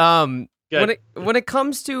bait. When it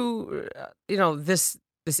comes to this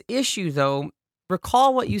issue, though,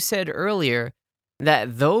 recall what you said earlier,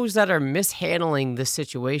 that those that are mishandling this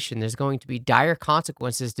situation, there's going to be dire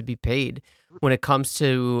consequences to be paid when it comes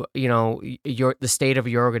to the state of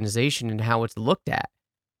your organization and how it's looked at.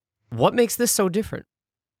 What makes this so different?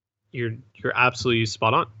 You're absolutely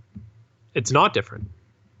spot on. It's not different.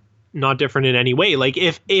 Not different in any way. Like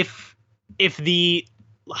if the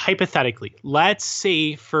hypothetically, let's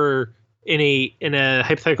say in a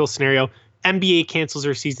hypothetical scenario, NBA cancels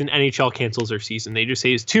their season, NHL cancels their season. They just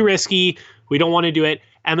say it's too risky. We don't want to do it.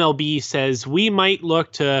 MLB says we might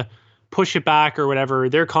look to push it back or whatever.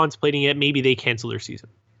 They're contemplating it. Maybe they cancel their season.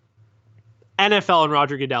 NFL and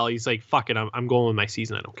Roger Goodell, he's like, fuck it, I'm going with my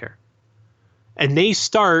season. I don't care. And they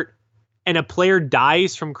start, and a player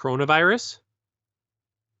dies from coronavirus.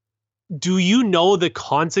 Do you know the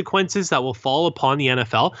consequences that will fall upon the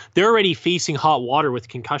NFL? They're already facing hot water with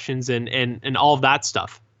concussions and all of that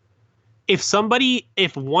stuff.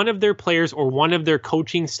 If one of their players or one of their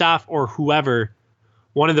coaching staff or whoever,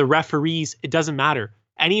 one of the referees, it doesn't matter.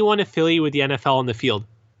 Anyone affiliated with the NFL on the field,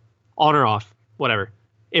 on or off, whatever.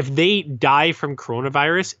 If they die from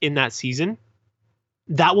coronavirus in that season,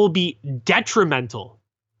 that will be detrimental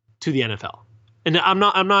to the NFL. And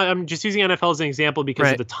I'm just using NFL as an example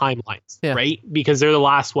because of the timelines, right? Because they're the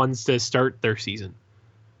last ones to start their season.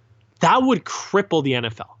 That would cripple the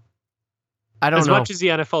NFL. I don't know. As much as the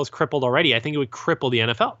NFL is crippled already, I think it would cripple the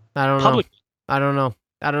NFL. I don't know.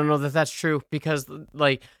 I don't know that that's true because,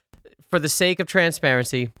 like, for the sake of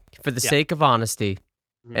transparency, for the sake of honesty,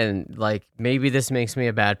 and like maybe this makes me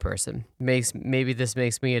a bad person. Maybe this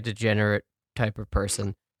makes me a degenerate type of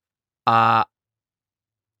person. I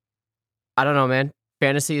don't know, man.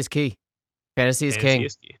 Fantasy is key. Fantasy is king.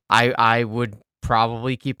 I would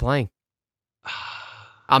probably keep playing.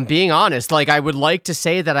 I'm being honest. Like, I would like to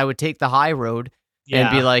say that I would take the high road and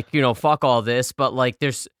be like, fuck all this. But like,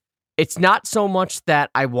 it's not so much that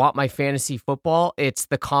I want my fantasy football. It's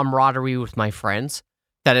the camaraderie with my friends,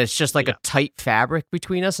 that it's just like a tight fabric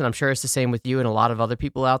between us. And I'm sure it's the same with you and a lot of other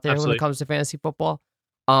people out there when it comes to fantasy football.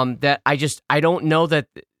 That I don't know that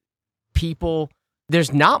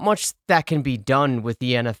there's not much that can be done with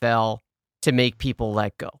the NFL to make people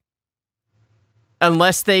let go.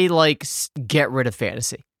 Unless they like get rid of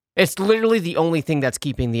fantasy. It's literally the only thing that's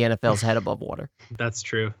keeping the NFL's head above water. That's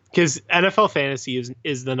true. Because NFL fantasy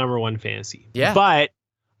is the number one fantasy. Yeah. But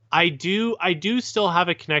I do still have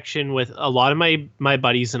a connection with a lot of my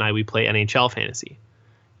buddies and I. We play NHL fantasy.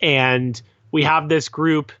 And we have this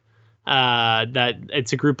group that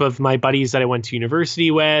it's a group of my buddies that I went to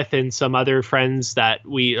university with and some other friends that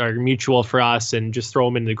we are mutual for us, and just throw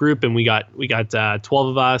them in the group. And we got 12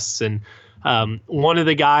 of us. And one of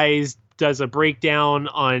the guys does a breakdown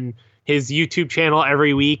on his YouTube channel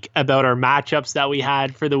every week about our matchups that we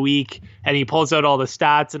had for the week, and he pulls out all the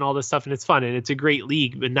stats and all this stuff, and it's fun, and it's a great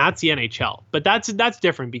league. And that's the NHL, but that's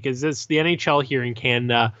different because the NHL here in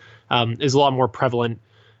Canada is a lot more prevalent,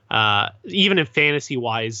 even in fantasy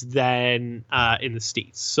wise, than in the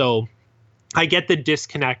States. So I get the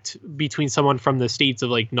disconnect between someone from the States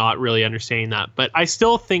of like not really understanding that, but I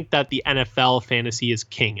still think that the NFL fantasy is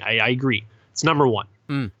king. I agree. It's number one.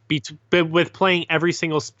 With playing every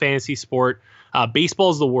single fantasy sport, baseball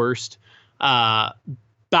is the worst.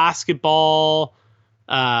 Basketball,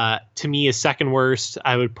 to me, is second worst.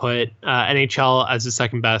 I would put NHL as the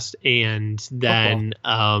second best, and then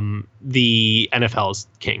the NFL is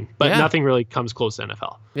king. But nothing really comes close to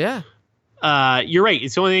NFL. Yeah. You're right.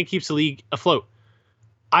 It's the only thing that keeps the league afloat.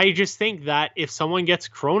 I just think that if someone gets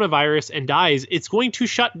coronavirus and dies, it's going to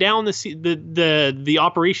shut down the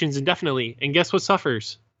operations indefinitely. And guess what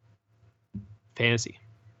suffers? Fantasy.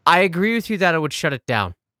 I agree with you that it would shut it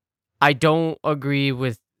down. I don't agree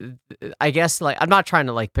with. I guess like I'm not trying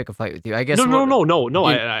to like pick a fight with you. I guess no.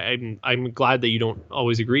 I'm glad that you don't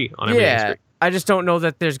always agree on everything. Yeah, I just don't know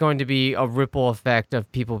that there's going to be a ripple effect of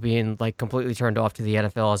people being like completely turned off to the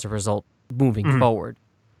NFL as a result moving forward.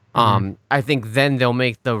 I think then they'll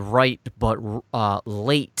make the right but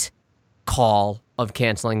late call of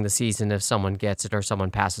canceling the season if someone gets it or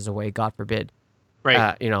someone passes away, God forbid.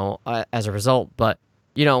 Right. As a result. But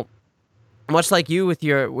much like you with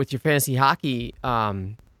your fantasy hockey,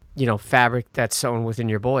 fabric that's sewn within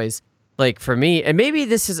your boys. Like for me, and maybe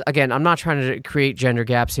this is again, I'm not trying to create gender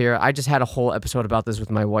gaps here. I just had a whole episode about this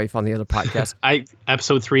with my wife on the other podcast.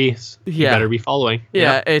 Episode 3. You better be following.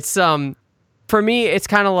 Yeah, it's for me, it's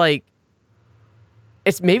kind of like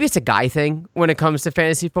it's a guy thing when it comes to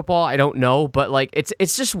fantasy football. I don't know, but like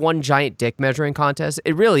it's just one giant dick measuring contest.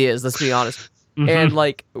 It really is. Let's be honest. And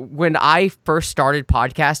like when I first started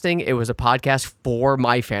podcasting, it was a podcast for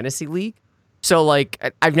my fantasy league. So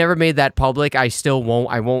like I've never made that public. I still won't.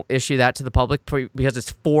 I won't issue that to the public because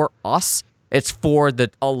it's for us. It's for the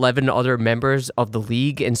 11 other members of the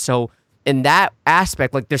league. And so in that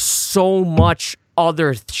aspect, like there's so much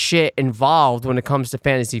other shit involved when it comes to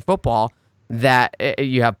fantasy football that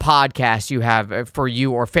you have podcasts, you have for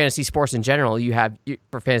you or fantasy sports in general, you have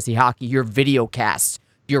for fantasy hockey, your video casts,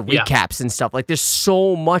 your recaps and stuff. Like there's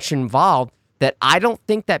so much involved that I don't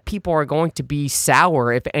think that people are going to be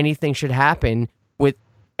sour if anything should happen with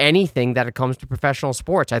anything that it comes to professional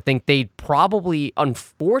sports. I think they'd probably,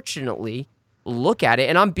 unfortunately, look at it,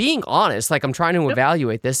 and I'm being honest, like I'm trying to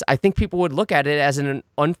evaluate this. I think people would look at it as an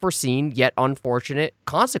unforeseen yet unfortunate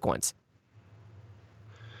consequence.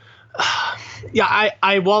 Yeah,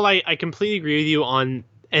 I completely agree with you on,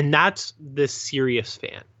 and that's the serious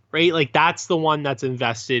fan, right? Like that's the one that's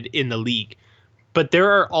invested in the league. But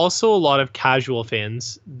there are also a lot of casual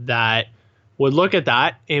fans that would look at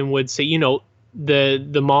that and would say,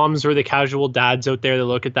 the moms or the casual dads out there that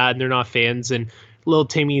look at that and they're not fans, and little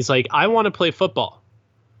Timmy's like, I want to play football.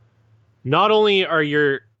 Not only are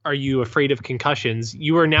you afraid of concussions,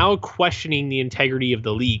 you are now questioning the integrity of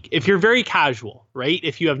the league. If you're very casual, right?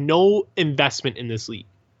 If you have no investment in this league,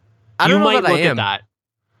 you might look at that.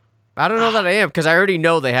 I don't know that I am because I already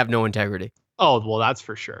know they have no integrity. Oh, well, that's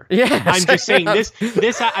for sure. Yeah, I'm just saying this.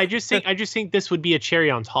 I just think this would be a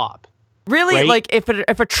cherry on top. Really, right? Like if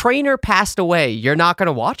a trainer passed away, you're not going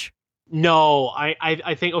to watch? No,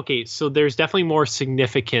 I think okay. So there's definitely more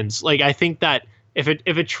significance. Like I think that if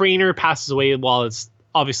a trainer passes away, while it's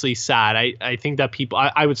obviously sad, I think that people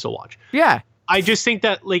I would still watch. Yeah. I just think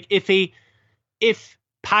that like if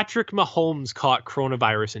Patrick Mahomes caught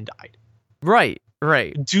coronavirus and died. Right.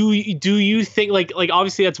 Do you think like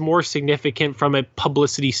obviously that's more significant from a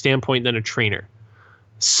publicity standpoint than a trainer.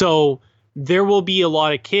 So there will be a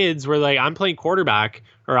lot of kids where like I'm playing quarterback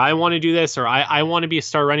or I want to do this or I want to be a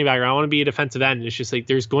star running back or I want to be a defensive end. And it's just like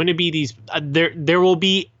there's going to be these there will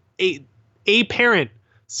be a parent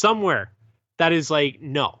somewhere that is like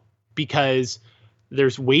no, because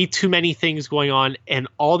there's way too many things going on and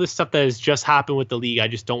all this stuff that has just happened with the league. I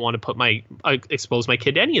just don't want to put expose my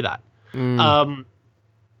kid to any of that.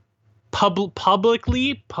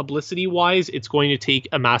 Publicity wise, it's going to take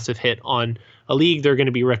a massive hit on a league. They're going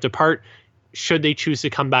to be ripped apart should they choose to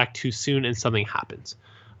come back too soon and something happens.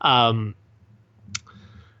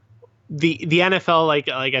 The NFL, like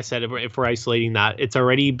I said, if we're isolating that, it's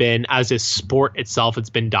already been, as a sport itself, it's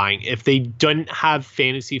been dying. If they didn't have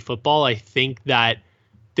fantasy football, I think that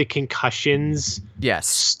the concussions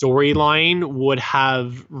storyline would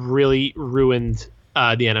have really ruined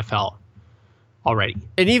the NFL already.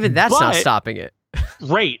 And even that's not stopping it.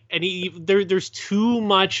 Right. And there's too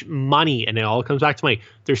much money, and it all comes back to money.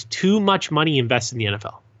 There's too much money invested in the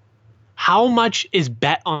NFL. How much is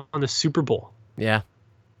bet on the Super Bowl? Yeah.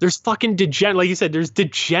 There's fucking like you said, there's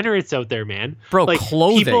degenerates out there, man. Bro, like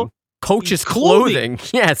clothing. Coaches' clothing.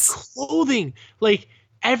 Yes. Clothing. Like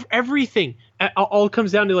everything. All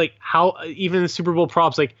comes down to like how even the Super Bowl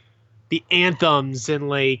props, like the anthems and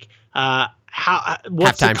like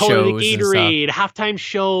what's the color of the Gatorade, halftime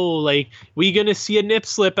show, like we gonna see a nip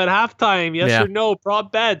slip at halftime, yes or no,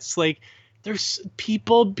 prop bets. Like there's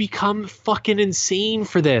people become fucking insane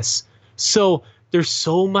for this. So there's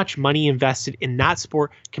so much money invested in that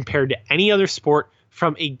sport compared to any other sport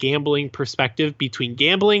from a gambling perspective, between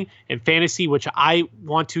gambling and fantasy, which I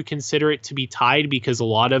want to consider it to be tied, because a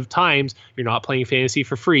lot of times you're not playing fantasy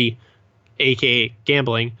for free, aka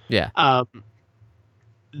gambling. Yeah.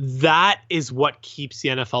 That is what keeps the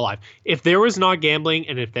NFL alive. If there was not gambling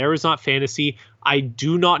and if there was not fantasy, I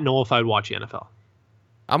do not know if I'd watch the NFL.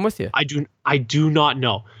 I'm with you. I do not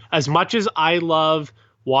know. As much as I love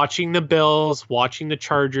watching the Bills, watching the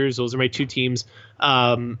Chargers, those are my two teams.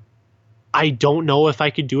 I don't know if I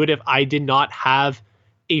could do it if I did not have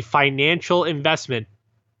a financial investment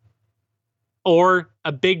or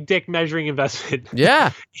a big dick measuring investment.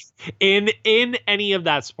 Yeah. in any of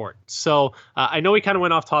that sport. So I know we kind of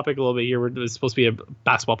went off topic a little bit here. It's supposed to be a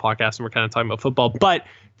basketball podcast and we're kind of talking about football, but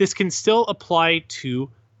this can still apply to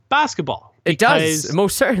basketball. It does. It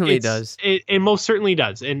most certainly does. It most certainly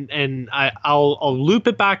does. And I'll loop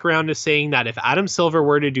it back around to saying that if Adam Silver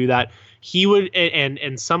were to do that, he would,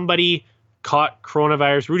 and somebody caught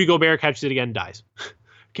coronavirus, Rudy Gobert catches it again, dies.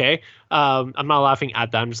 Okay. I'm not laughing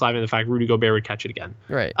at that. I'm just laughing at the fact Rudy Gobert would catch it again.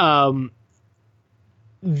 Right.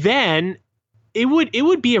 Then it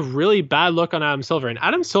would be a really bad look on Adam Silver. And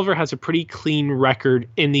Adam Silver has a pretty clean record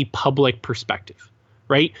in the public perspective,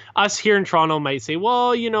 right? Us here in Toronto might say,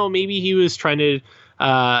 well, maybe he was trying to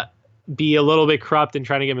be a little bit corrupt and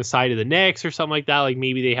trying to get him a side of the Knicks or something like that. Like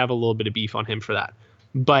maybe they have a little bit of beef on him for that.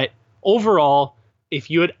 But overall, if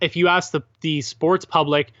you ask the sports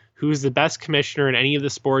public who's the best commissioner in any of the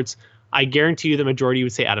sports, I guarantee you the majority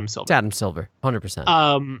would say Adam Silver. It's Adam Silver,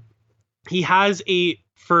 100%. He has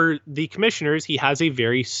for the commissioners, he has a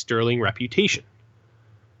very sterling reputation.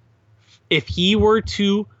 If he were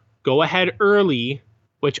to go ahead early,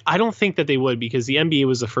 which I don't think that they would, because the NBA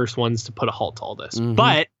was the first ones to put a halt to all this. Mm-hmm.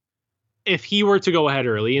 But if he were to go ahead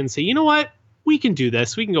early and say, you know what, we can do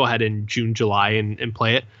this. We can go ahead in June, July and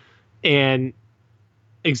play it. And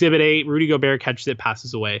Exhibit A, Rudy Gobert catches it,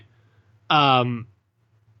 passes away. That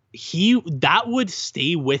would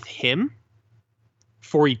stay with him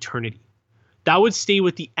for eternity. That would stay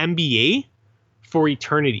with the NBA for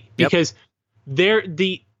eternity, because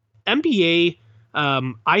the NBA,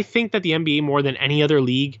 I think that the NBA more than any other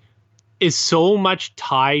league is so much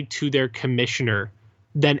tied to their commissioner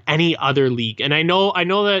than any other league. And I know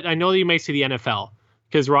that you might say the NFL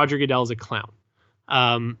because Roger Goodell is a clown.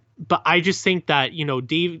 But I just think that,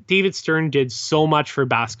 David Stern did so much for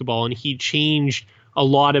basketball and he changed a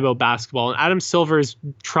lot about basketball. And Adam Silver has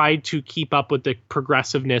tried to keep up with the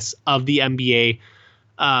progressiveness of the NBA.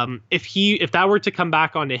 If that were to come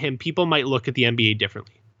back onto him, people might look at the NBA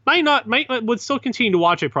differently. Would still continue to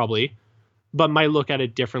watch it probably, but might look at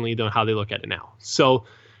it differently than how they look at it now. So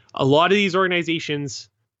a lot of these organizations,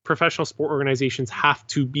 professional sport organizations, have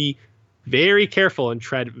to be very careful and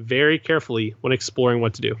tread very carefully when exploring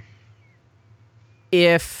what to do.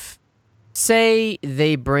 If, say,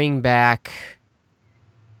 they bring back,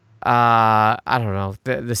 I don't know,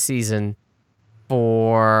 the season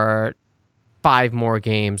for 5 more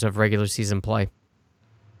games of regular season play,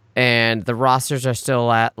 and the rosters are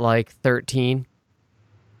still at like 13.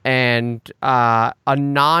 And a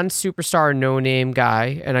non-superstar, no-name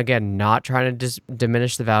guy, and again, not trying to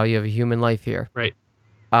diminish the value of a human life here, Right.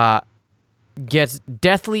 gets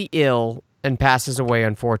deathly ill and passes away,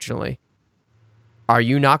 unfortunately. Are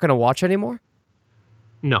you not going to watch anymore?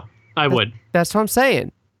 No, I would. That's what I'm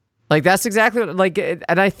saying. Like, that's exactly what, like,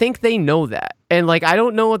 and I think they know that. And, like, I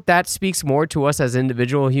don't know if that speaks more to us as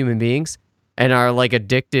individual human beings and our, like,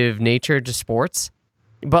 addictive nature to sports.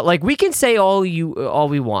 But, like, we can say all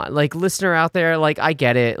we want. Like, listener out there, like, I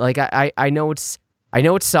get it. Like, I know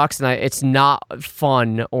it sucks and it's not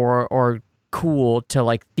fun or cool to,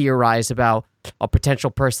 like, theorize about a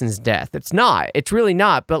potential person's death. It's not. It's really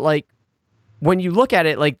not. But, like, when you look at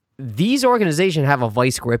it, like, these organizations have a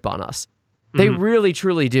vice grip on us. They really,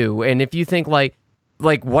 truly do. And if you think, like,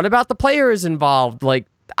 what about the players involved? Like,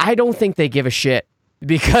 I don't think they give a shit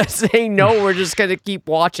because they know we're just going to keep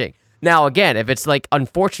watching. Now, again, if it's, like,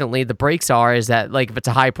 unfortunately, the breaks is that, like, if it's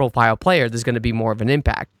a high-profile player, there's going to be more of an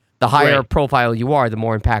impact. The higher profile you are, the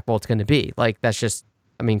more impactful it's going to be. Like, that's just,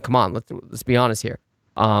 I mean, come on, let's be honest here.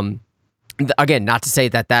 Again, not to say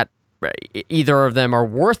that either of them are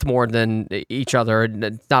worth more than each other.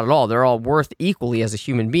 Not at all. They're all worth equally as a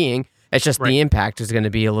human being. It's just the impact is going to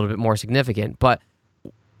be a little bit more significant. But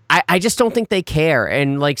I just don't think they care.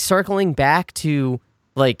 And, like, circling back to,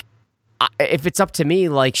 like, if it's up to me,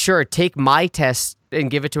 like, sure, take my test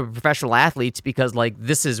and give it to professional athletes because, like,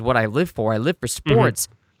 this is what I live for. I live for sports.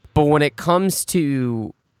 But when it comes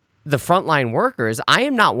to the frontline workers, I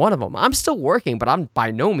am not one of them. I'm still working, but I'm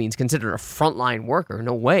by no means considered a frontline worker.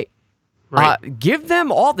 No way. Right. Give them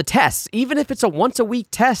all the tests, even if it's a once-a-week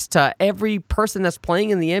test to every person that's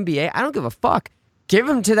playing in the NBA. I don't give a fuck. Give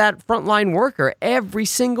them to that frontline worker every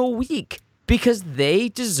single week because they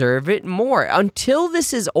deserve it more. Until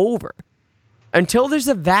this is over, until there's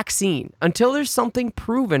a vaccine, until there's something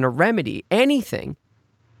proven, a remedy, anything,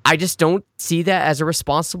 I just don't see that as a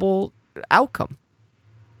responsible outcome.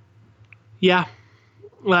 Yeah.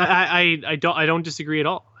 Well, I don't disagree at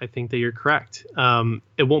all. I think that you're correct.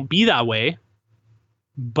 It won't be that way,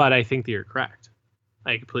 but I think that you're correct.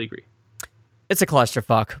 I completely agree. It's a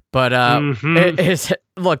clusterfuck, but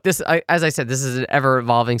look, this, as I said, this is an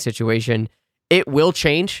ever-evolving situation. It will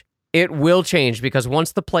change. It will change because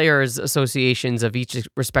once the players' associations of each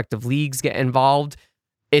respective leagues get involved,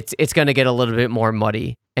 it's going to get a little bit more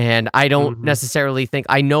muddy. And I don't necessarily think,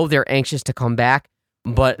 I know they're anxious to come back,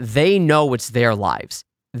 but they know it's their lives.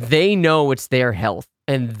 They know it's their health,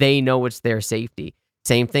 and they know it's their safety.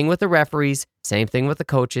 Same thing with the referees, same thing with the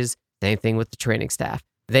coaches, same thing with the training staff.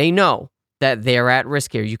 They know that they're at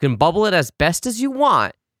risk here. You can bubble it as best as you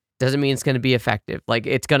want. Doesn't mean it's going to be effective. Like,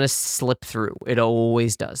 it's going to slip through. It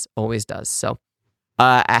always does. Always does. So,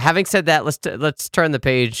 having said that, let's turn the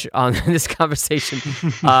page on this conversation.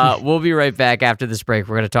 We'll be right back after this break.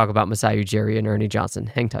 We're going to talk about Masai Ujiri and Ernie Johnson.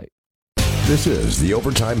 Hang tight. This is the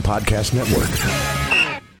Overtime Podcast Network.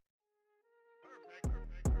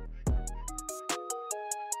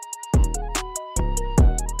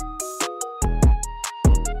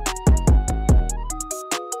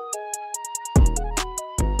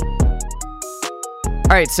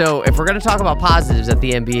 All right, so if we're going to talk about positives that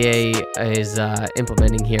the NBA is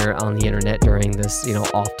implementing here on the internet during this,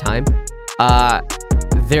 off time,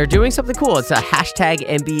 they're doing something cool. It's a hashtag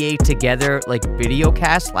NBA Together, like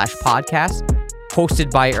videocast / podcast,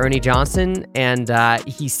 hosted by Ernie Johnson, and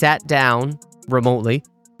he sat down remotely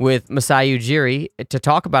with Masai Ujiri to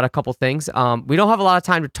talk about a couple things. We don't have a lot of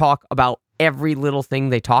time to talk about every little thing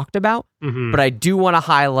they talked about, but I do want to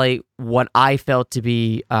highlight what I felt to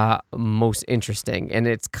be most interesting, and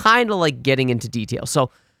it's kind of like getting into detail. So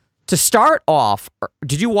to start off,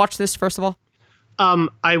 did you watch this first of all?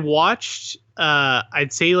 I watched,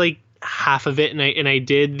 I'd say like half of it, and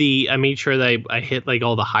I made sure that I hit like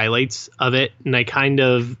all the highlights of it, and I kind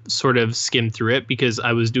of sort of skimmed through it because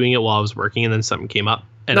I was doing it while I was working, and then something came up.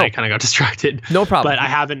 And I kind of got distracted. No problem. But I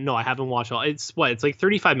haven't watched all. It's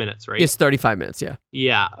 35 minutes, right? It's 35 minutes, yeah.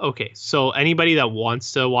 Yeah, okay. So anybody that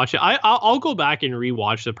wants to watch it, I'll go back and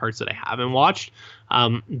rewatch the parts that I haven't watched.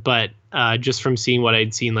 But just from seeing what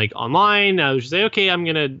I'd seen like online, I was just like, okay, I'm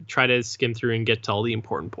going to try to skim through and get to all the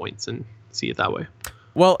important points and see it that way.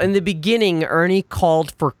 Well, in the beginning, Ernie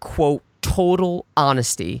called for, quote, total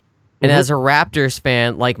honesty. And as a Raptors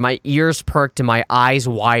fan, like, my ears perked and my eyes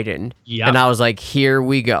widened. Yep. And I was like, here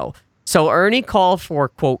we go. So Ernie called for,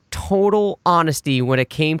 quote, total honesty when it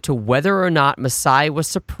came to whether or not Masai was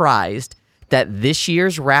surprised that this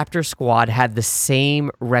year's Raptor squad had the same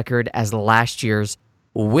record as last year's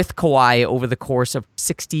with Kawhi over the course of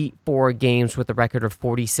 64 games with a record of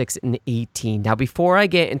 46-18. Now, before I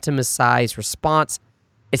get into Masai's response,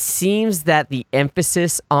 it seems that the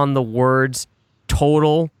emphasis on the words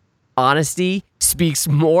total honesty speaks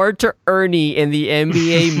more to Ernie and the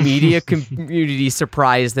NBA media community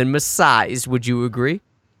surprise than Masai's. Would you agree?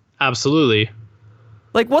 Absolutely.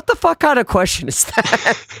 Like, what the fuck kind of question is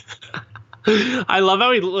that? I love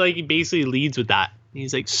how he basically leads with that.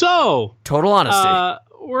 He's like, so total honesty.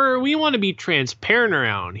 We want to be transparent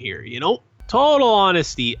around here, total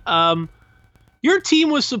honesty. Your team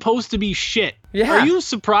was supposed to be shit. Yeah. Are you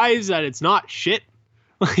surprised that it's not shit?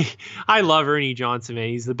 Like, I love Ernie Johnson, man.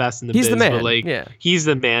 He's the best in the biz. He's the man. But he's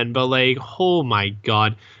the man. But oh my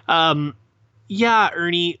God. Yeah,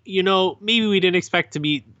 Ernie, maybe we didn't expect to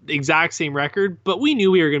be the exact same record, but we knew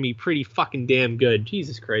we were going to be pretty fucking damn good.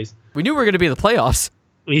 Jesus Christ. We knew we were going to be in the playoffs.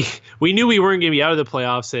 We knew we weren't going to be out of the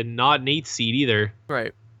playoffs and not an 8th seed either.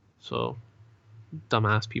 Right. So,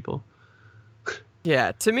 dumbass people.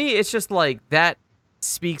 Yeah, to me, it's just that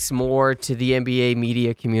speaks more to the NBA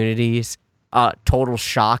media community's total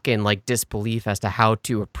shock and disbelief as to how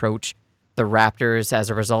to approach the Raptors as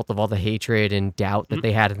a result of all the hatred and doubt that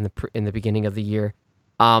they had in the beginning of the year.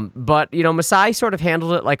 But Masai sort of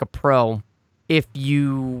handled it like a pro if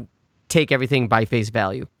you take everything by face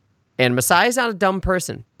value. And Masai is not a dumb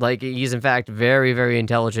person. He's in fact very, very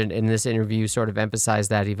intelligent. In this interview, sort of emphasized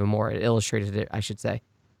that even more. It illustrated it, I should say.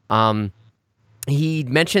 He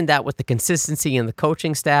mentioned that with the consistency in the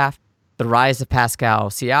coaching staff, the rise of Pascal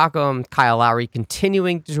Siakam, Kyle Lowry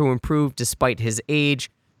continuing to improve despite his age,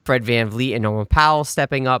 Fred VanVleet and Norman Powell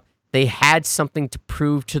stepping up, they had something to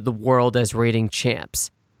prove to the world as reigning champs.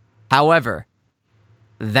 However,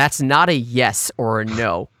 that's not a yes or a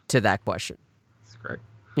no to that question. That's correct.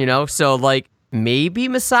 So maybe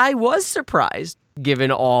Masai was surprised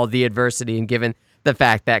given all the adversity and given the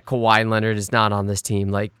fact that Kawhi Leonard is not on this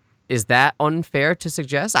team. Is that unfair to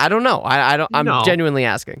suggest? I don't know. I'm genuinely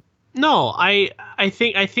asking. No, I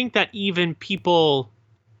think that even people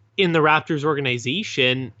in the Raptors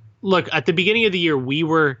organization, look, at the beginning of the year, we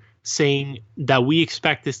were saying that we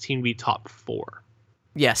expect this team to be top 4.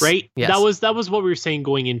 Yes. Right? Yes. That was what we were saying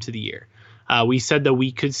going into the year. We said that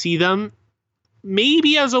we could see them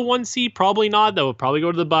maybe as a 1 seed, probably not. That would probably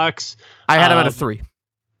go to the Bucks. I had them at a 3.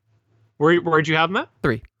 Where'd you have them at?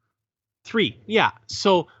 3. 3. Yeah.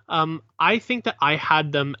 So I think that I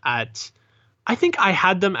had them at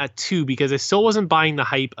 2 because I still wasn't buying the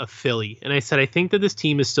hype of Philly. And I said, I think that this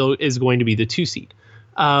team is going to be the 2 seed.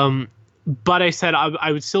 But I said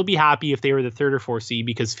I would still be happy if they were the 3rd or 4th seed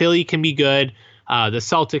because Philly can be good. The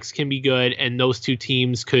Celtics can be good. And those 2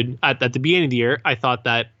 teams could, at the beginning of the year, I thought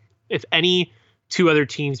that if any 2 other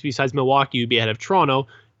teams besides Milwaukee would be ahead of Toronto,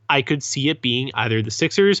 I could see it being either the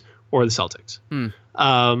Sixers or the Celtics.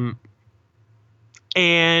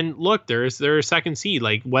 And look, they're a 2nd seed.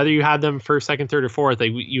 Whether you had them 1st, 2nd, 3rd, or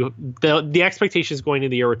 4th, the expectations going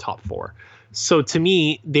into the year were top 4. So to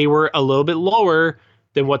me, they were a little bit lower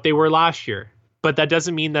than what they were last year. But that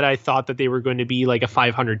doesn't mean that I thought that they were going to be a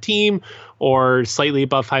 500 team or slightly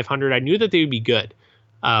above 500. I knew that they would be good.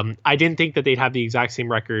 I didn't think that they'd have the exact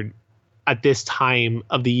same record at this time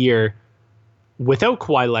of the year without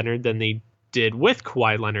Kawhi Leonard than they did with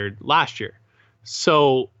Kawhi Leonard last year.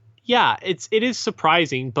 So yeah, it is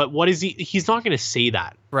surprising, but what is he's not going to say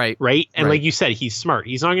that. Right. And like you said, he's smart.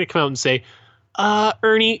 He's not going to come out and say,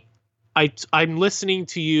 Ernie, I'm listening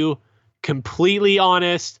to you, completely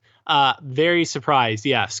honest, very surprised.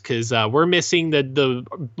 Yes. Cause we're missing the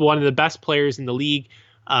one of the best players in the league.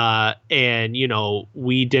 And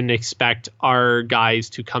we didn't expect our guys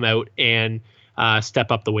to come out and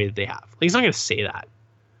step up the way that they have. He's not going to say that.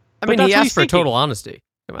 I mean, he asked for total honesty.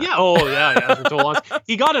 Yeah. Oh, yeah. For total honesty.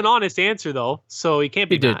 He got an honest answer though, so he can't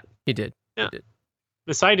be mad. He did. Yeah.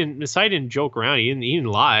 Masai didn't joke around. He didn't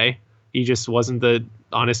lie. He just wasn't the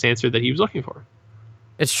honest answer that he was looking for.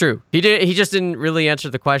 It's true. He just didn't really answer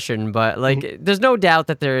the question. But there's no doubt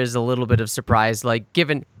that there is a little bit of surprise.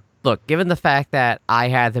 Given the fact that I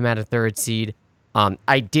had them at a 3rd seed,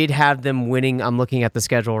 I did have them winning. I'm looking at the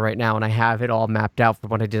schedule right now, and I have it all mapped out for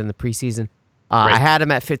what I did in the preseason. I had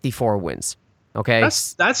them at 54 wins. Okay,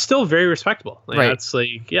 that's still very respectable. Right. That's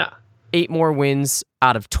 8 more wins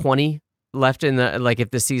out of 20 left in the if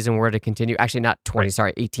the season were to continue. Actually, not 20. Right.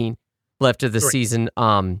 Sorry, 18 left of the season.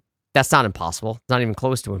 That's not impossible. It's not even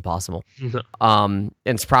close to impossible. No. And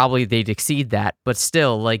it's probably they'd exceed that. But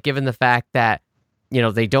still, given the fact that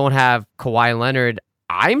they don't have Kawhi Leonard,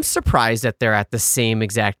 I'm surprised that they're at the same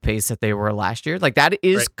exact pace that they were last year. That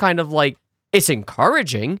is kind of it's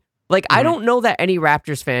encouraging. I don't know that any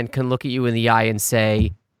Raptors fan can look at you in the eye and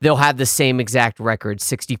say, they'll have the same exact record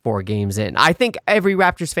 64 games in. I think every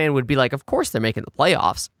Raptors fan would be like, of course they're making the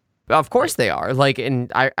playoffs. Of course they are. Like,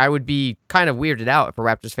 and I would be kind of weirded out if a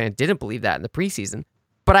Raptors fan didn't believe that in the preseason.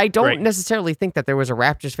 But I don't necessarily think that there was a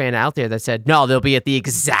Raptors fan out there that said, no, they'll be at the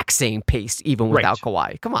exact same pace even without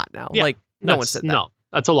Kawhi. Come on now. Yeah, like, no one said that. No,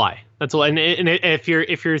 that's a lie. That's a lie. And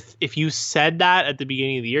if you said that at the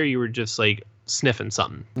beginning of the year, you were just like sniffing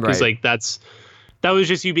something. Because like that was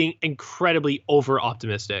just you being incredibly over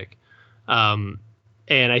optimistic. And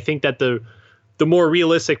I think that the more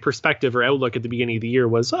realistic perspective or outlook at the beginning of the year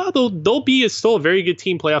was, they'll be still a very good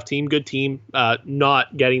team, playoff team, good team,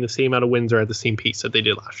 not getting the same amount of wins or at the same pace that they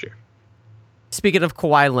did last year. Speaking of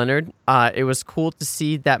Kawhi Leonard, it was cool to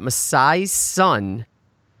see that Masai's son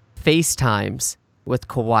FaceTimes with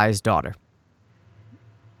Kawhi's daughter.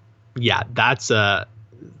 Yeah, that's a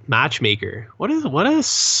matchmaker. What a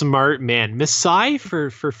smart man. Masai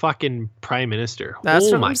for fucking prime minister.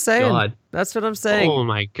 That's what I'm saying. God. That's what I'm saying. Oh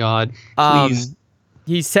my God. Please.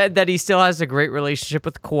 He said that he still has a great relationship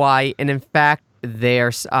with Kawhi, and in fact,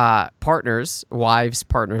 their partners, wives,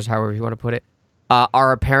 partners, however you want to put it,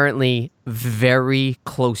 are apparently very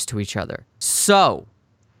close to each other. So,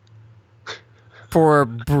 for a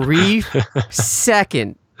brief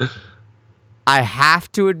second, I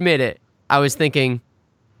have to admit it, I was thinking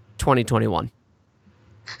 2021.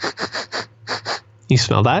 You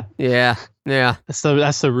smell that? Yeah. That's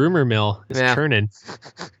the rumor mill. It's churning.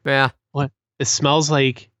 Yeah. What? It smells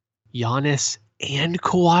like Giannis and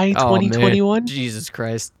Kawhi 2021? Man. Jesus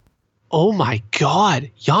Christ. Oh my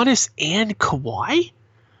God. Giannis and Kawhi?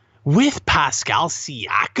 With Pascal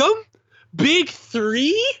Siakam? Big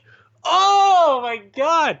three? Oh my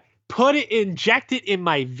God. Inject it in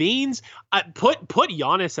my veins. Put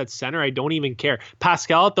Giannis at center. I don't even care.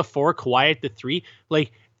 Pascal at the 4, Kawhi at the 3.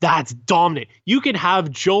 Like, that's dominant. You can have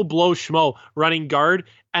Joe Blow Schmo running guard,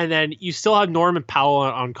 and then you still have Norman Powell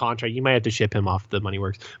on contract. You might have to ship him off the money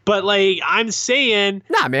works. But, like, I'm saying...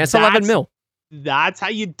 Nah, man, it's 11 mil. That's how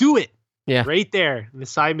you do it. Yeah. Right there.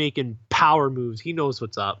 Masai making power moves. He knows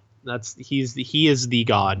what's up. He is the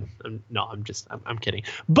god. I'm kidding.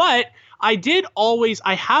 But I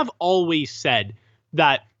have always said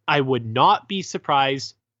that I would not be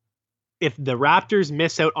surprised if the Raptors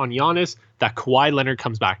miss out on Giannis, that Kawhi Leonard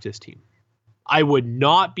comes back to his team. I would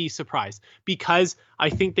not be surprised, because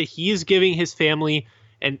I think that he is giving his family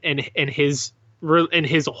and his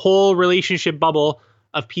whole relationship bubble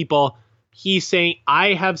of people, he's saying,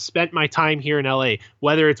 I have spent my time here in LA,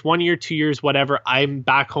 whether it's 1 year, 2 years, whatever. I'm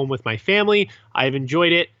back home with my family. I've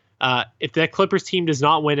enjoyed it. If the Clippers team does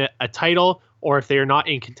not win a title, or if they are not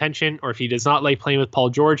in contention, or if he does not like playing with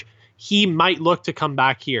Paul George, he might look to come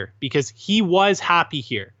back here, because he was happy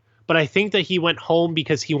here. But I think that he went home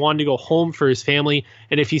because he wanted to go home for his family.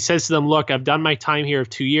 And if he says to them, look, I've done my time here of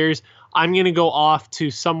 2 years, I'm going to go off to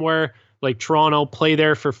somewhere like Toronto, play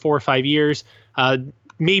there for 4 or 5 years,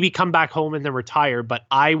 maybe come back home and then retire. But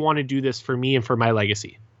I want to do this for me and for my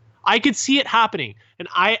legacy. I could see it happening. And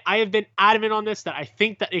I have been adamant on this, that I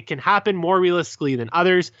think that it can happen more realistically than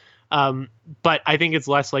others. But I think it's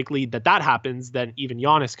less likely that happens than even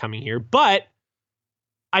Giannis coming here. But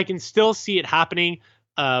I can still see it happening.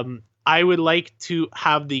 I would like to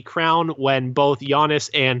have the crown when both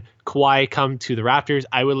Giannis and Kawhi come to the Raptors.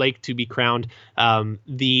 I would like to be crowned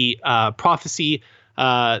the prophecy,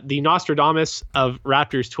 the Nostradamus of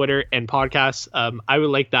Raptors Twitter and podcasts. I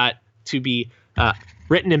would like that to be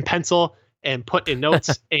written in pencil and put in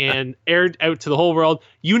notes and aired out to the whole world.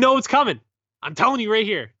 You know it's coming. I'm telling you right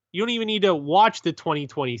here. You don't even need to watch the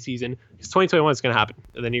 2020 season, because 2021 is going to happen.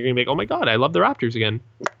 And then you're going to be like, oh my God, I love the Raptors again.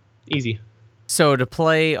 Easy. So to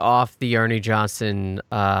play off the Ernie Johnson,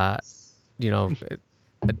 I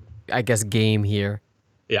guess game here.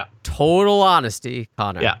 Yeah. Total honesty,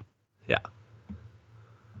 Connor. Yeah.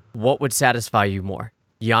 What would satisfy you more?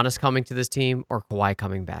 Giannis coming to this team or Kawhi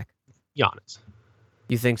coming back? Giannis.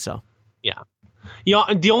 You think so? Yeah.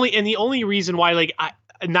 The only reason why,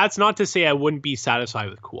 and that's not to say I wouldn't be satisfied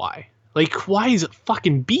with Kawhi. Like, Kawhi is a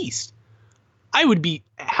fucking beast. I would be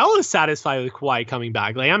hella satisfied with Kawhi coming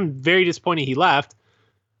back. Like, I'm very disappointed he left.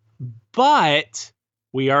 But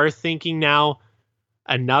we are thinking now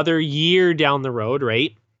another year down the road,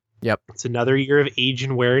 right? Yep. It's another year of age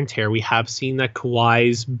and wear and tear. We have seen that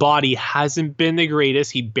Kawhi's body hasn't been the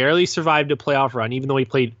greatest. He barely survived a playoff run, even though he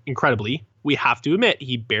played incredibly. We have to admit,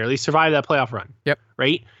 he barely survived that playoff run. Yep.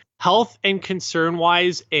 Right? Health and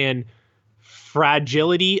concern-wise and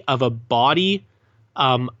fragility of a body,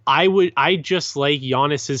 I just like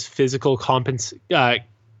Giannis's physical compensation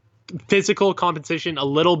a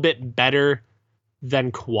little bit better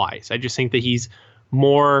than Kawhi's. I just think that he's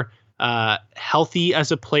more healthy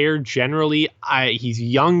as a player generally. He's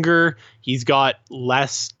younger. He's got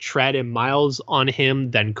less tread and miles on him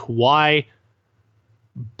than Kawhi.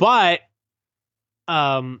 But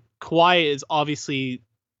Kawhi is obviously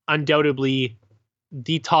undoubtedly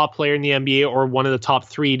the top player in the NBA, or one of the top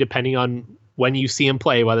three, depending on when you see him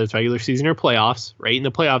play, whether it's regular season or playoffs. Right? In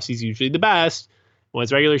the playoffs, he's usually the best. When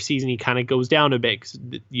it's regular season, he kind of goes down a bit because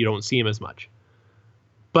you don't see him as much.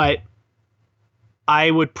 But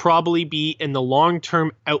I would probably be in the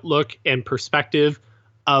long-term outlook and perspective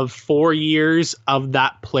of 4 years of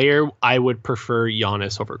that player. I would prefer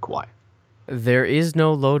Giannis over Kawhi. There is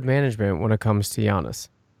no load management when it comes to Giannis.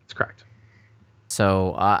 That's correct.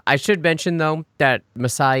 So I should mention, though, that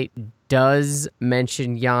Masai does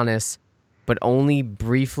mention Giannis, but only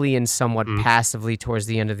briefly and somewhat passively towards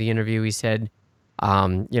the end of the interview. He said,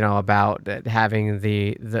 about having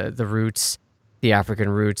the roots, the African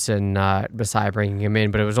roots, and Masai bringing him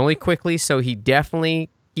in, but it was only quickly. So he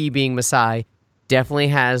being Masai, definitely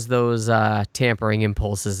has those tampering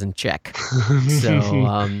impulses in check.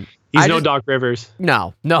 So he's no Doc Rivers.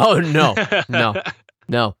 No.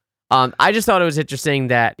 I just thought it was interesting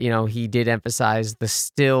that, he did emphasize the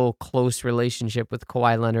still close relationship with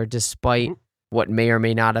Kawhi Leonard, despite what may or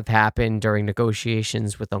may not have happened during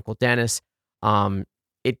negotiations with Uncle Dennis.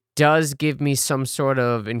 It does give me some sort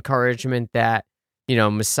of encouragement that,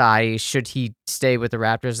 Masai, should he stay with the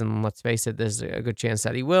Raptors, and let's face it, there's a good chance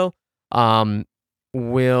that he will,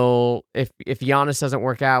 if Giannis doesn't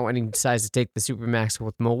work out and he decides to take the Supermax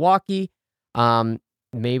with Milwaukee,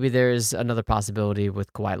 maybe there's another possibility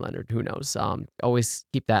with Kawhi Leonard. Who knows? Always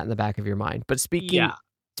keep that in the back of your mind. But speaking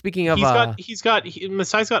of, Masai's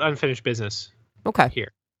got unfinished business. Okay.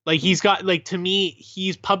 Here, to me,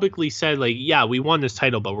 he's publicly said, yeah, we won this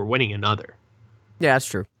title, but we're winning another. Yeah, that's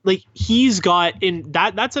true. He's got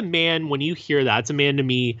that's a man. When you hear that, it's a man to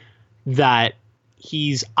me that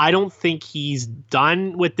I don't think he's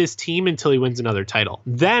done with this team until he wins another title.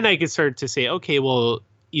 Then I could start to say, okay, well,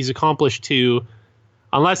 he's accomplished too.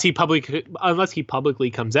 Unless he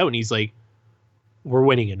publicly comes out and he's like, we're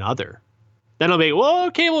winning another. Then I'll be, well,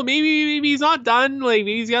 okay, well, maybe he's not done.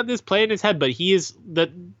 Maybe he's got this play in his head. But he is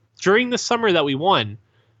during the summer that we won,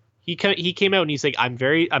 he came out and he's like,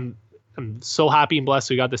 I'm so happy and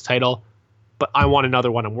blessed we got this title, but I want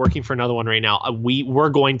another one. I'm working for another one right now. We're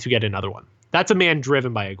going to get another one. That's a man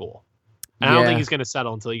driven by a goal. And I don't think he's going to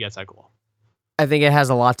settle until he gets that goal. I think it has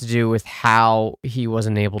a lot to do with how he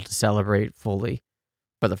wasn't able to celebrate fully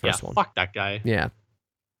for the first one. Fuck that guy. Yeah.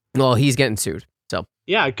 Well, he's getting sued. So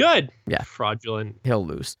yeah, good. Yeah. Fraudulent. He'll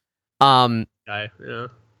lose. Guy. Yeah.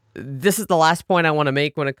 This is the last point I want to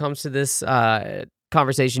make when it comes to this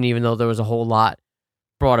conversation, even though there was a whole lot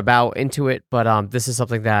brought about into it. But this is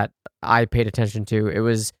something that I paid attention to. It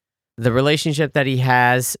was the relationship that he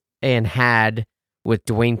has and had with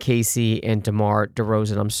Dwayne Casey and DeMar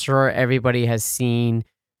DeRozan. I'm sure everybody has seen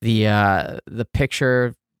the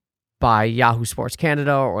picture by Yahoo Sports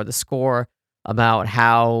Canada or The Score about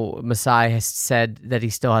how Masai has said that he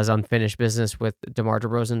still has unfinished business with DeMar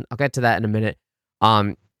DeRozan. I'll get to that in a minute.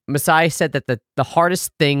 Masai said that the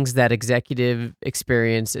hardest things that executive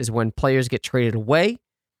experience is when players get traded away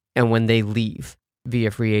and when they leave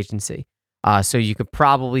via free agency. So you could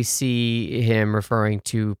probably see him referring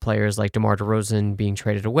to players like DeMar DeRozan being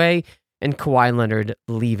traded away and Kawhi Leonard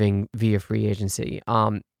leaving via free agency.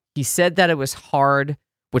 He said that it was hard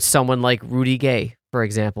with someone like Rudy Gay, for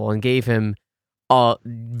example, and gave him a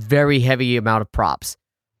very heavy amount of props.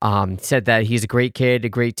 Said that he's a great kid, a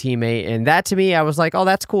great teammate. And that to me, I was like, oh,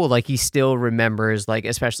 that's cool. Like he still remembers, like,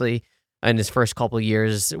 especially in his first couple of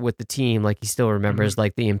years with the team, like he still remembers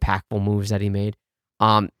like the impactful moves that he made.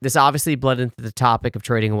 This obviously bled into the topic of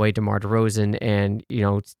trading away DeMar DeRozan and,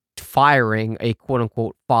 firing a quote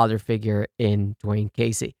unquote father figure in Dwayne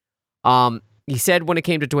Casey. He said when it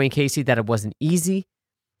came to Dwayne Casey that it wasn't easy.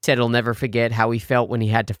 Said he'll never forget how he felt when he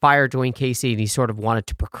had to fire Dwayne Casey and he sort of wanted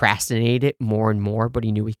to procrastinate it more and more, but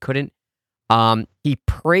he knew he couldn't. He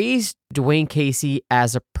praised Dwayne Casey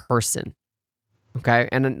as a person. Okay.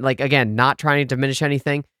 And like, again, not trying to diminish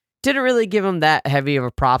anything. Didn't really give him that heavy of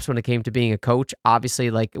a props when it came to being a coach. Obviously,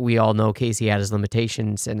 like we all know, Casey had his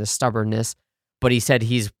limitations and his stubbornness, but he said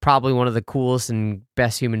he's probably one of the coolest and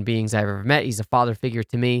best human beings I've ever met. He's a father figure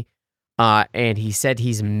to me. And he said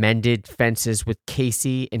he's mended fences with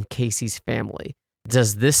Casey and Casey's family.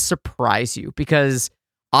 Does this surprise you? Because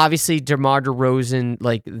obviously DeMar DeRozan,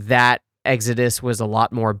 like that exodus was a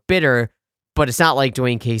lot more bitter, but it's not like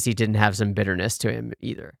Dwayne Casey didn't have some bitterness to him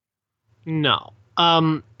either. No.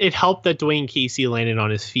 It helped that Dwayne Casey landed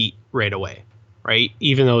on his feet right away. right?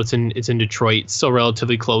 Even though it's in Detroit, it's still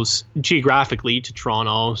relatively close geographically to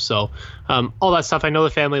Toronto. So all that stuff. I know the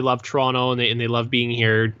family love Toronto and they love being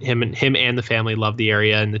here. Him and the family love the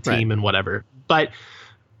area and the team and whatever. But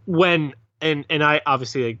when and I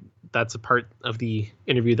obviously, like, that's a part of the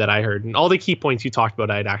interview that I heard, and all the key points you talked about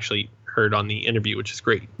I had actually heard on the interview, which is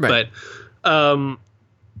great. Right. But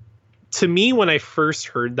to me, when I first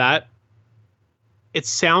heard that, it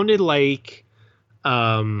sounded like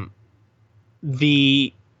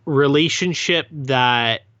the relationship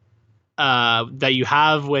that you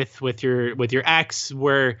have with your ex,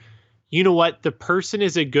 where, you know what, the person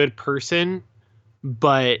is a good person,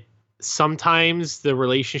 but sometimes the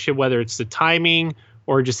relationship, whether it's the timing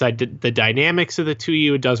or just the dynamics of the two of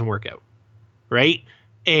you, it doesn't work out, right?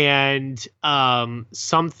 And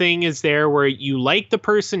something is there where you like the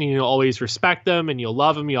person and you'll always respect them and you'll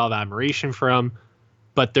love them, you'll have admiration for them,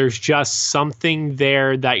 but there's just something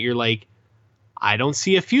there that you're like, I don't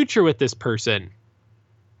see a future with this person,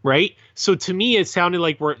 right? So to me, it sounded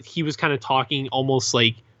like where he was kind of talking almost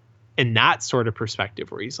like in that sort of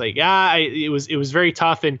perspective, where he's like, it was very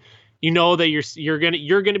tough, and you know that you're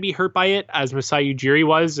gonna be hurt by it, as Masai Ujiri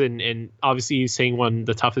was, and obviously he's saying one of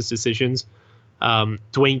the toughest decisions.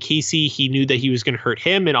 Dwayne Casey, he knew that he was going to hurt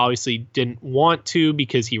him, and obviously didn't want to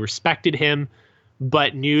because he respected him,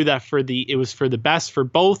 but knew that it was for the best for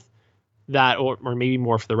both, that or maybe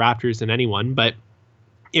more for the Raptors than anyone, but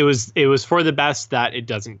it was for the best that it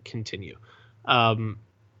doesn't continue.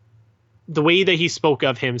 The way that he spoke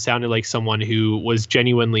of him sounded like someone who was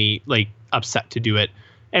genuinely like upset to do it.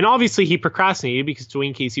 And obviously he procrastinated because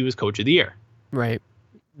Dwayne Casey was coach of the year. Right.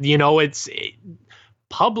 You know,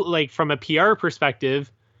 public, like from a PR perspective,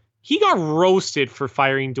 he got roasted for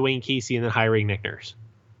firing Dwayne Casey and then hiring Nick Nurse.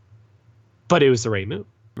 But it was the right move.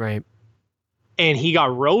 Right. And he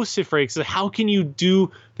got roasted for it. So how can you do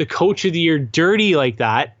the coach of the year dirty like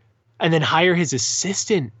that and then hire his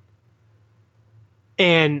assistant?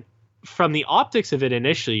 And from the optics of it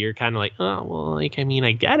initially, you're kind of like, oh, well, like, I mean,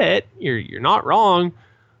 I get it. You're not wrong.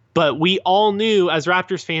 But we all knew as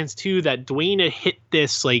Raptors fans too that Dwayne had hit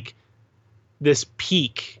this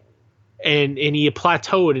peak and he had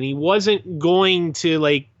plateaued, and he wasn't going to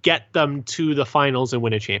like get them to the finals and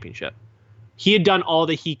win a championship. He had done all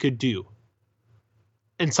that he could do.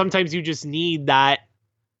 And sometimes you just need that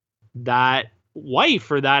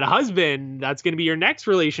wife or that husband that's going to be your next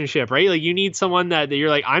relationship, right? Like you need someone that you're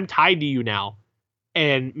like, I'm tied to you now.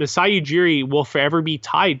 And Masai Ujiri will forever be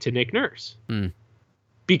tied to Nick Nurse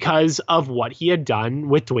because of what he had done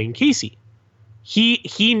with Dwayne Casey.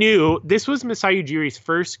 He knew this was Masai Ujiri's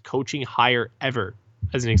first coaching hire ever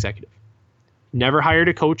as an executive. Never hired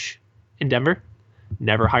a coach in Denver,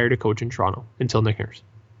 never hired a coach in Toronto until Nick Nurse.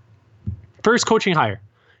 First coaching hire.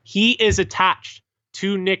 He is attached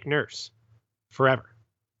to Nick Nurse forever.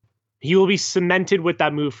 He will be cemented with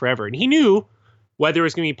that move forever. And he knew whether it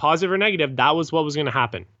was going to be positive or negative, that was what was going to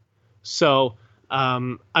happen. So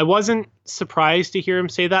I wasn't surprised to hear him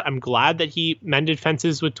say that. I'm glad that he mended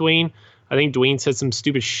fences with Dwayne. I think Dwayne said some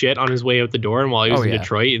stupid shit on his way out the door and while he was in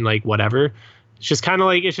Detroit and like whatever. It's just kind of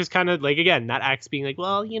like, again, that ex being like,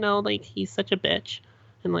 well, you know, like he's such a bitch.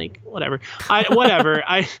 And like, whatever,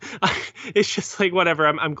 it's just like, whatever.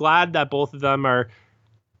 I'm glad that both of them are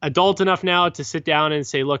adult enough now to sit down and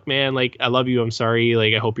say, look, man, like, I love you. I'm sorry.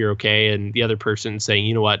 Like, I hope you're okay. And the other person saying,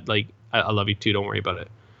 you know what, like, I love you too. Don't worry about it.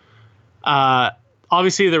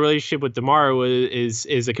 Obviously the relationship with DeMar is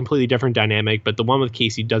a completely different dynamic, but the one with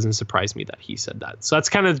Casey doesn't surprise me that he said that. So that's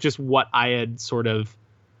kind of just what I had sort of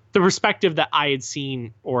the perspective that I had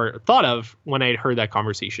seen or thought of when I had heard that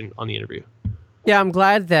conversation on the interview. Yeah, I'm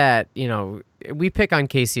glad that, you know, we pick on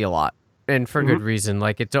Casey a lot, and for good reason.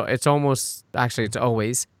 Like, it's almost, actually, it's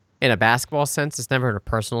always in a basketball sense. It's never in a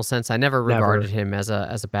personal sense. I never regarded him as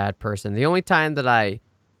a bad person. The only time that I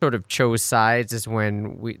sort of chose sides is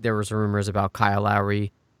when there was rumors about Kyle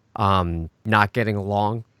Lowry not getting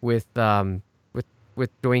along with Dwayne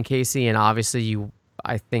Casey, and obviously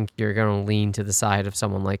I think you're going to lean to the side of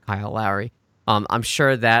someone like Kyle Lowry. I'm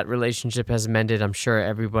sure that relationship has mended. I'm sure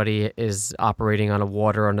everybody is operating on a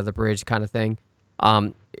water under the bridge kind of thing.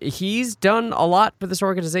 He's done a lot for this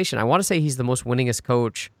organization. I want to say he's the most winningest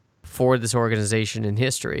coach for this organization in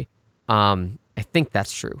history. I think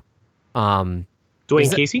that's true.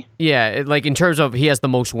 Dwayne Casey? Yeah, like in terms of he has the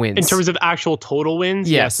most wins. In terms of actual total wins,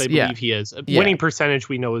 yes, I believe he is. Winning percentage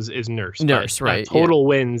we know is Nurse. Nurse, right. Total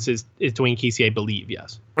wins is Dwayne Casey, I believe,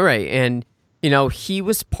 yes. Right, and you know, he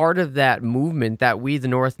was part of that movement, that We the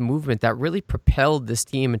North movement, that really propelled this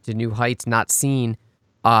team into new heights not seen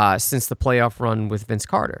since the playoff run with Vince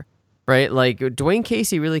Carter. right? Like Dwayne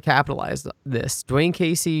Casey really capitalized this. Dwayne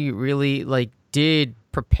Casey really did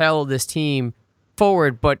propel this team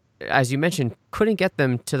forward, but as you mentioned, couldn't get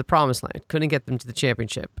them to the promised land, couldn't get them to the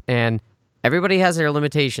championship. And everybody has their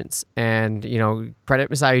limitations. And, credit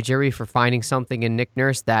Masai Ujiri for finding something in Nick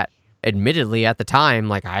Nurse that admittedly at the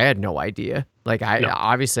time, I had no idea.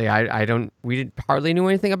 Obviously we didn't hardly knew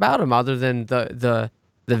anything about him other than the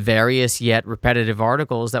various yet repetitive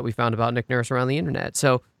articles that we found about Nick Nurse around the internet.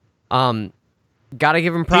 So, gotta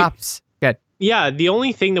give him props. Good. Yeah. The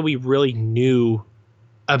only thing that we really knew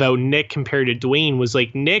about Nick compared to Dwayne was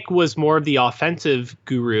Nick was more of the offensive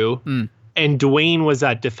guru and Dwayne was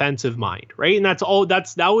that defensive mind, right? And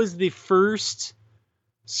that was the first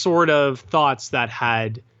sort of thoughts that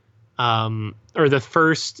had, or the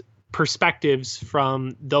first perspectives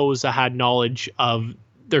from those that had knowledge of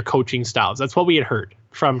their coaching styles. That's what we had heard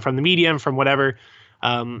from the media and from whatever.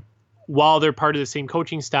 While they're part of the same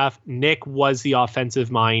coaching staff, Nick was the offensive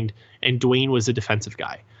mind and Dwayne was the defensive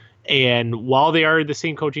guy. And while they are the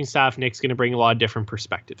same coaching staff, Nick's going to bring a lot of different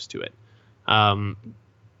perspectives to it.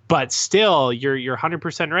 But still, you're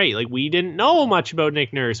 100% right. We didn't know much about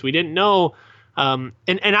Nick Nurse. We didn't know. And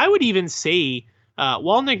I would even say,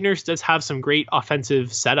 while Nick Nurse does have some great offensive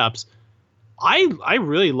setups, I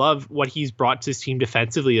really love what he's brought to his team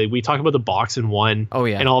defensively. We talk about the box and one,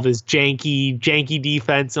 and all of his janky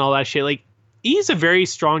defense and all that shit. He's a very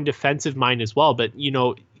strong defensive mind as well. But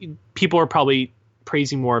people are probably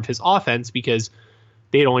praising more of his offense because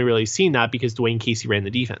they'd only really seen that because Dwayne Casey ran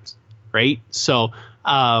the defense, right? So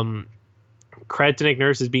credit to Nick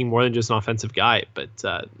Nurse as being more than just an offensive guy. But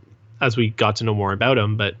as we got to know more about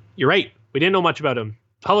him, but you're right, we didn't know much about him.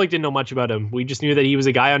 Public didn't know much about him. We just knew that he was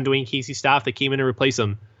a guy on Dwayne Casey's staff that came in to replace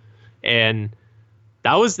him. And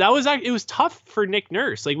it was tough for Nick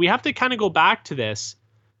Nurse. We have to kind of go back to this.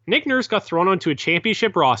 Nick Nurse got thrown onto a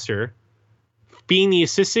championship roster, being the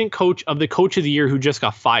assistant coach of the coach of the year who just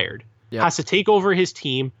got fired. Yep. Has to take over his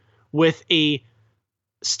team with a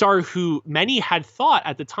star who many had thought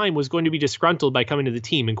at the time was going to be disgruntled by coming to the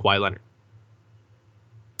team in Kawhi Leonard.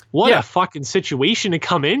 What a fucking situation to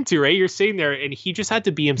come into, right? You're sitting there and he just had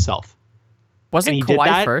to be himself. Wasn't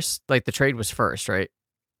Kawhi first? The trade was first, right?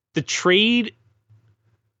 The trade.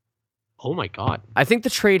 Oh my God. I think the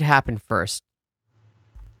trade happened first.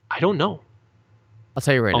 I don't know. I'll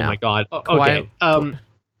tell you right now. Oh my God. Okay. I'll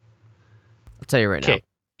tell you right now. Okay.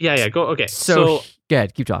 Yeah. Go. Okay. So go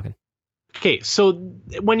ahead. Keep talking. Okay. So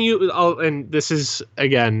when and this is,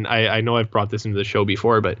 again, I know I've brought this into the show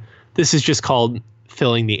before, but this is just called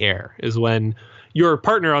filling the air, is when your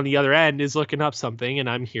partner on the other end is looking up something and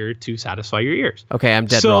I'm here to satisfy your ears. Okay. I'm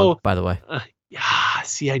dead wrong, by the way.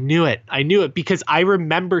 See, I knew it because I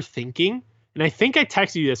remember thinking, and I think I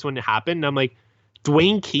texted you this when it happened. And I'm like,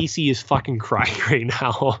 Dwayne Casey is fucking crying right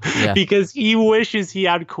now because he wishes he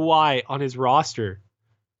had Kawhi on his roster.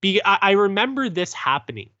 I remember this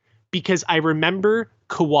happening because I remember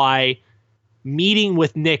Kawhi meeting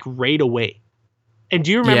with Nick right away. And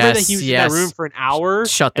do you remember that he was in that room for an hour?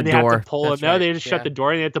 Shut the door. They had to pull him. No, they just shut the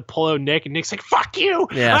door and they had to pull out Nick. And Nick's like, "Fuck you!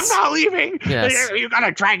 I'm not leaving. You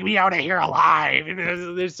gotta drag me out of here alive." And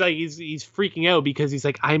it's like he's freaking out because he's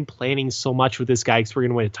like, "I'm planning so much with this guy because we're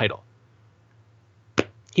gonna win a title."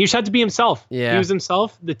 He just had to be himself. Yeah. He was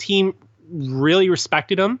himself. The team really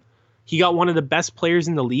respected him. He got one of the best players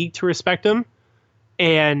in the league to respect him.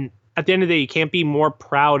 And at the end of the day, you can't be more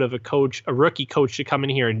proud of a rookie coach to come in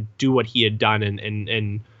here and do what he had done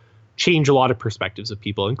and change a lot of perspectives of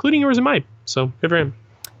people, including yours and mine. So good for him.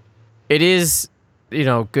 It is,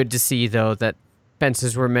 good to see though that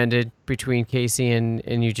fences were mended between Casey and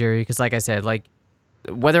Ujiri. Because like I said,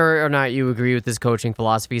 whether or not you agree with his coaching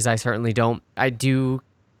philosophies, I certainly don't. I do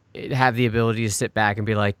have the ability to sit back and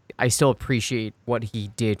be like, I still appreciate what he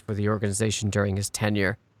did for the organization during his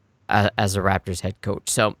tenure as a Raptors head coach.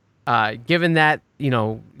 So given that,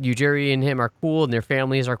 Ujiri and him are cool and their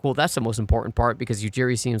families are cool, that's the most important part because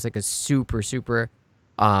Ujiri seems like a super, super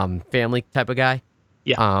family type of guy.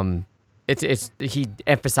 Yeah. He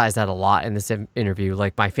emphasized that a lot in this interview.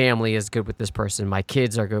 Like, my family is good with this person. My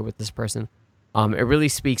kids are good with this person. It really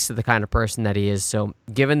speaks to the kind of person that he is. So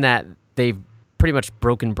given that they've pretty much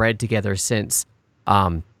broken bread together since,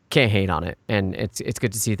 can't hate on it. And it's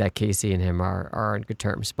good to see that Casey and him are on good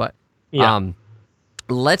terms. But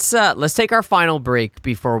let's take our final break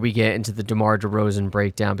before we get into the DeMar DeRozan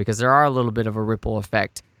breakdown, because there is a little bit of a ripple effect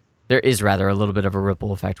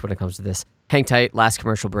when it comes to this. Hang tight. Last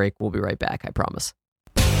commercial break. We'll be right back. I promise.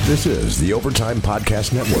 This is the Overtime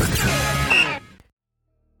Podcast Network.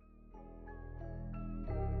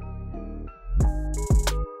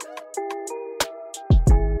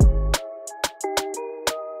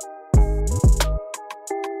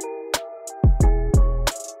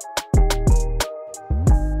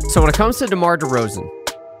 So when it comes to DeMar DeRozan,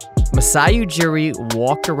 Masai Ujiri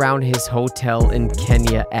walked around his hotel in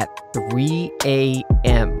Kenya at 3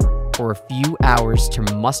 a.m. for a few hours to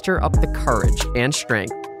muster up the courage and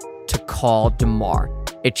strength to call DeMar.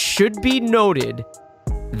 It should be noted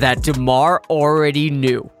that DeMar already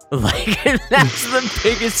knew. Like, that's the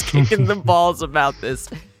biggest kick in the balls about this.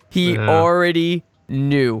 He already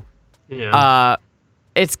knew. Yeah.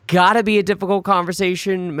 It's got to be a difficult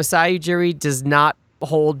conversation. Masai Ujiri does not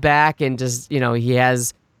hold back and just,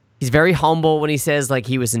 he's very humble when he says, like,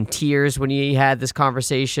 he was in tears when he had this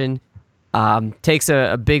conversation. Takes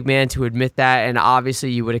a big man to admit that, and obviously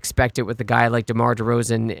you would expect it with a guy like DeMar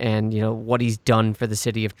DeRozan and, what he's done for the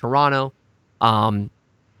city of Toronto.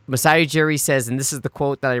 Masai Ujiri says, and this is the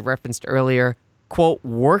quote that I referenced earlier, quote,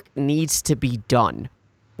 "Work needs to be done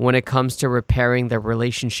when it comes to repairing the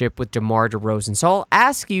relationship with DeMar DeRozan." So I'll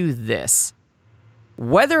ask you this.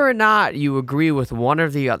 Whether or not you agree with one or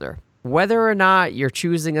the other, whether or not you're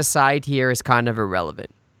choosing a side here is kind of irrelevant.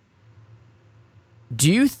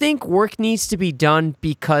 Do you think work needs to be done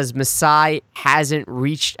because Masai hasn't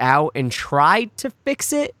reached out and tried to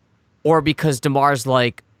fix it? Or because DeMar's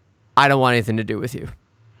like, I don't want anything to do with you?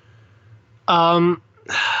 I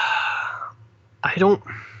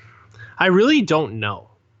really don't know.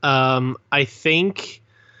 I think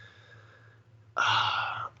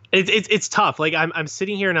it's tough. Like I'm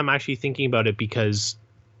sitting here and I'm actually thinking about it because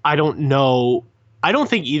I don't know. I don't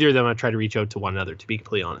think either of them have tried to reach out to one another, to be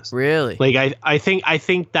completely honest. Really? Like I think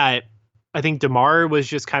DeMar was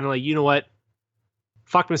just kind of like, you know what?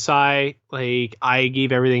 Fuck Masai. Like, I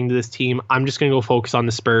gave everything to this team. I'm just gonna go focus on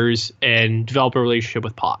the Spurs and develop a relationship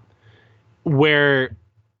with Pop. Where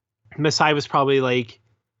Masai was probably like,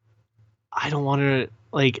 I don't want to,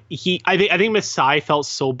 like, I think Masai felt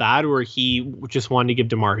so bad where he just wanted to give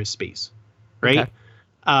DeMar his space, right?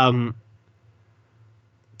 Okay.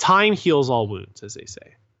 Time heals all wounds, as they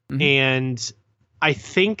say. Mm-hmm. And I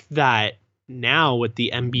think that now with the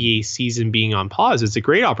NBA season being on pause, it's a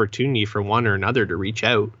great opportunity for one or another to reach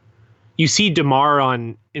out. You see DeMar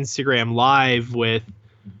on Instagram Live with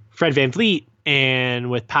Fred VanVleet and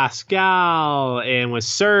with Pascal and with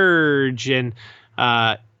Serge, and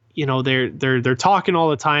they're talking all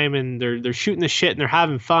the time, and they're shooting the shit and they're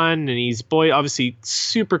having fun, and he's obviously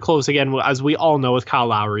super close again, as we all know, with Kyle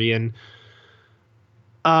Lowry. And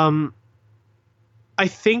I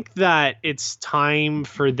think that it's time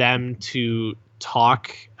for them to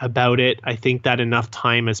talk about it. I think that enough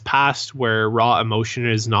time has passed where raw emotion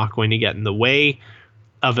is not going to get in the way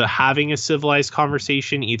of having a civilized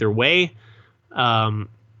conversation either way.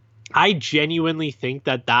 I genuinely think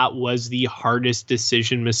that was the hardest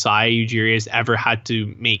decision Masai Ujiri has ever had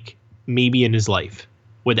to make, maybe in his life,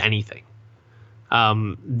 with anything.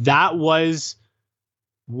 That was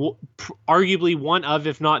arguably one of,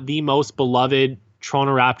 if not the most beloved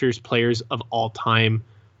Toronto Raptors players of all time.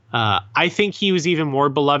 I think he was even more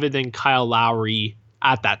beloved than Kyle Lowry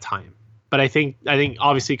at that time. But I think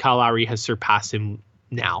obviously Kyle Lowry has surpassed him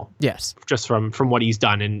now. Yes. Just from what he's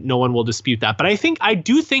done, and no one will dispute that. But I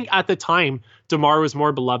do think at the time DeMar was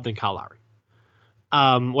more beloved than Kyle Lowry.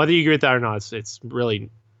 Whether you agree with that or not, it's really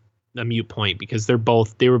a moot point because they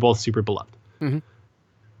were both super beloved.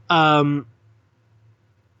 Mm-hmm.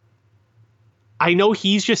 I know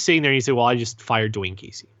he's just sitting there and he said, well, I just fired Dwayne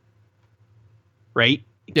Casey. Right?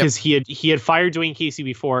 Because he had fired Dwayne Casey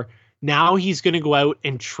before. Now he's going to go out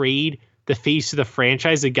and trade the face of the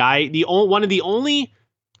franchise, one of the only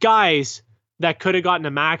guys that could have gotten a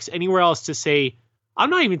max anywhere else, to say, I'm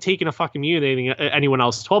not even taking a fucking mute anyone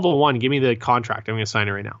else. 1201, give me the contract. I'm going to sign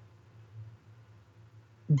it right now.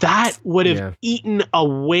 That would have eaten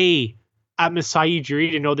away at Masai Ujiri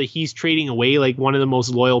to know that he's trading away like one of the most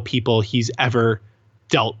loyal people he's ever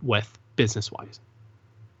dealt with business-wise.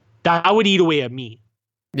 That would eat away at me.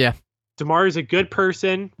 Yeah. DeMar is a good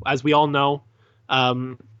person, as we all know.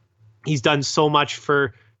 He's done so much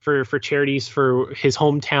for charities for his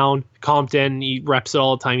hometown, Compton. He reps it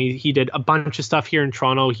all the time. He did a bunch of stuff here in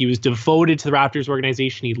Toronto. He was devoted to the Raptors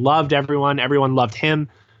organization. He loved everyone. Everyone loved him.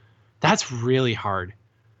 That's really hard.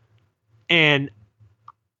 And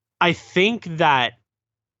I think that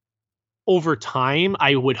over time,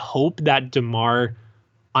 I would hope that DeMar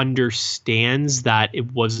understands that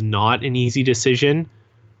it was not an easy decision,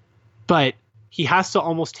 but he has to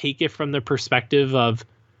almost take it from the perspective of,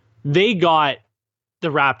 they got the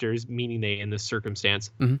Raptors, meaning they in this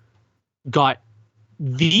circumstance, got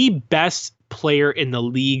the best player in the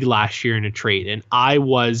league last year in a trade, and I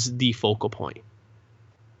was the focal point.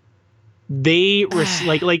 They were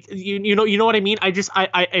like you know what I mean.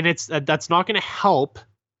 I and that's not going to help.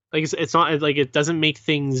 Like it's not like it doesn't make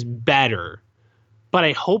things better. But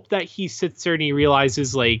I hope that he sits there and he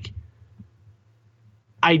realizes, like,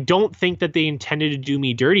 I don't think that they intended to do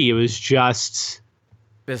me dirty. It was just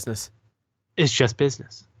business. It's just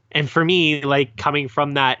business. And for me, like, coming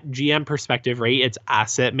from that GM perspective, right, it's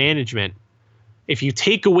asset management. If you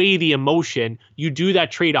take away the emotion, you do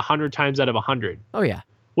that trade 100 times out of 100. Oh, yeah.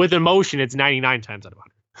 With emotion, it's 99 times out of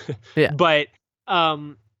 100. Yeah. But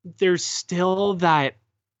there's still that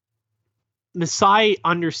Masai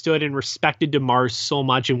understood and respected DeMar so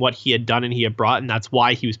much in what he had done and he had brought, and that's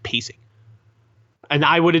why he was pacing. And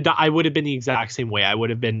I would have been the exact same way. I would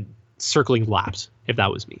have been circling laps if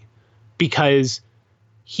that was me. Because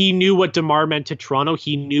he knew what DeMar meant to Toronto.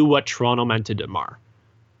 He knew what Toronto meant to DeMar.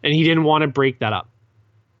 And he didn't want to break that up.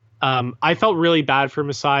 I felt really bad for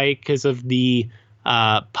Masai because of the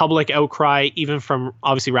public outcry, even from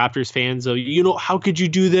obviously Raptors fans. Of, how could you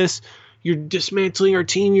do this? You're dismantling our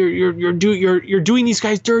team. You're doing these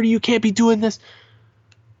guys dirty. You can't be doing this.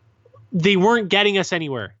 They weren't getting us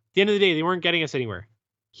anywhere. At the end of the day, they weren't getting us anywhere.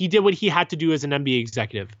 He did what he had to do as an NBA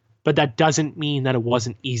executive, but that doesn't mean that it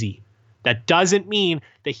wasn't easy. That doesn't mean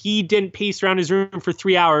that he didn't pace around his room for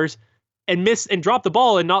 3 hours and miss and drop the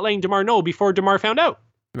ball and not letting DeMar know before DeMar found out.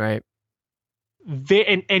 Right.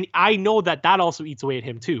 And I know that also eats away at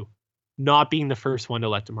him too, not being the first one to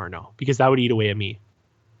let DeMar know, because that would eat away at me.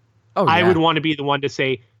 Oh, yeah. I would want to be the one to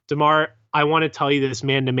say, DeMar, I want to tell you this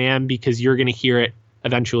man to man because you're going to hear it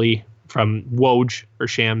eventually from Woj or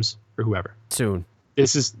Shams or whoever. Soon.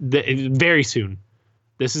 This is very soon.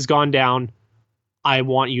 This has gone down. I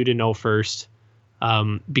want you to know first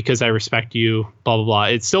because I respect you, blah, blah, blah.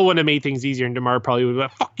 It still wouldn't have made things easier. And DeMar probably would have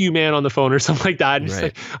been, fuck you, man, on the phone or something like that. And just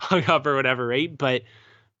like hung up or whatever, right? But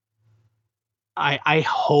I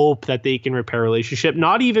hope that they can repair a relationship.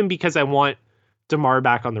 Not even because I want DeMar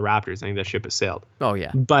back on the Raptors. I think that ship has sailed. Oh,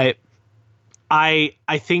 yeah. But I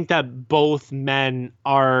think that both men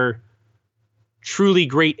are truly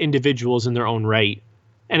great individuals in their own right.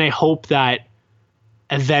 And I hope that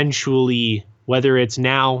eventually, whether it's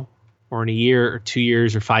now or in a year or 2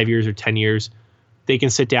 years or 5 years or 10 years, they can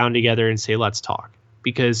sit down together and say, let's talk.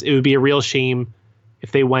 Because it would be a real shame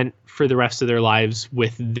if they went for the rest of their lives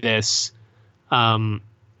with this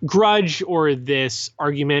grudge or this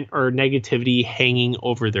argument or negativity hanging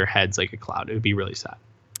over their heads like a cloud. It would be really sad.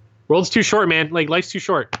 World's too short, man. Like, life's too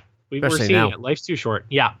short. We're seeing now. it. Life's too short.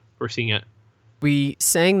 Yeah, we're seeing it. We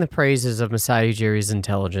sang the praises of Masai Ujiri's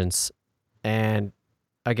intelligence, and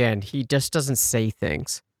again, he just doesn't say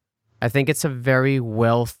things. I think it's a very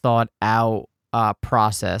well thought out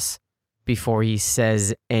process before he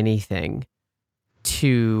says anything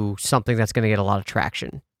to something that's going to get a lot of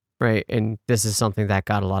traction, right? And this is something that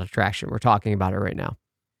got a lot of traction. We're talking about it right now.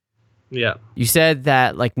 Yeah. You said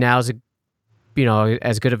that like now's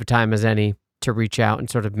as good of a time as any to reach out and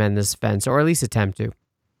sort of mend this fence, or at least attempt to.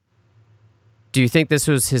 Do you think this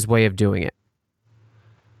was his way of doing it?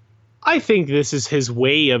 I think this is his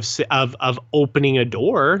way of opening a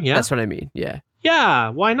door. Yeah, that's what I mean. Yeah.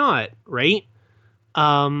 Yeah. Why not? Right.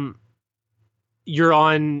 You're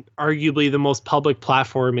on arguably the most public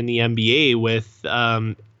platform in the NBA with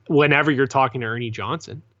whenever you're talking to Ernie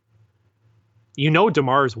Johnson.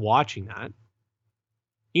 DeMar is watching that.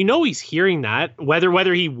 He's hearing that.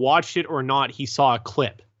 Whether he watched it or not, he saw a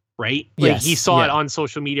clip. Right? Like he saw it on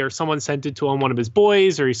social media, or someone sent it to him, one of his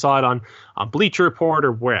boys, or he saw it on Bleacher Report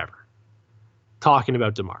or wherever, talking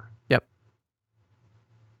about DeMar. Yep.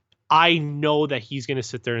 I know that he's going to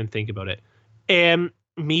sit there and think about it. And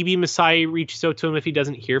maybe Masai reaches out to him if he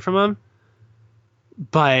doesn't hear from him.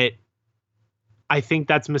 But I think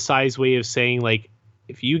that's Masai's way of saying, like,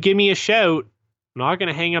 if you give me a shout, I'm not going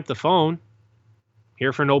to hang up the phone. I'm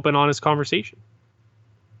here for an open, honest conversation.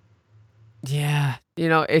 Yeah.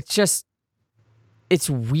 It's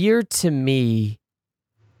weird to me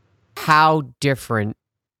how different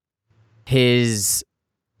his,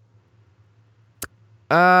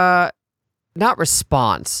 not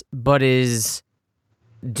response, but his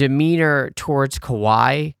demeanor towards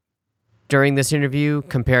Kawhi during this interview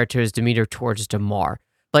compared to his demeanor towards DeMar.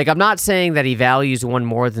 Like, I'm not saying that he values one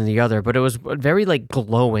more than the other, but it was very, like,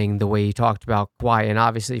 glowing the way he talked about Kawhi, and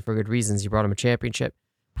obviously for good reasons. He brought him a championship.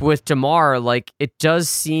 With DeMar, like, it does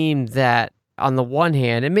seem that on the one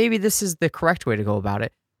hand, and maybe this is the correct way to go about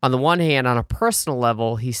it, on the one hand, on a personal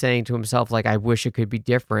level, he's saying to himself, like, I wish it could be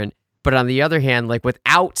different. But on the other hand, like,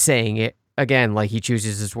 without saying it, again, like, he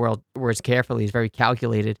chooses his words carefully. He's very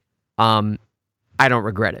calculated. I don't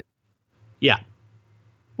regret it. Yeah.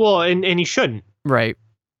 Well, and he shouldn't. Right.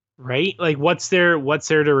 Right? Like, what's there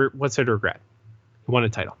to regret? He won a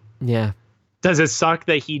title. Yeah. Does it suck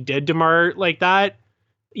that he did DeMar like that?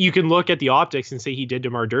 You can look at the optics and say he did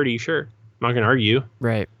DeMar dirty, sure. I'm not going to argue.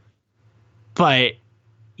 Right. But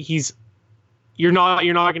you're not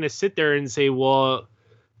going to sit there and say, well,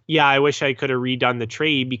 yeah, I wish I could have redone the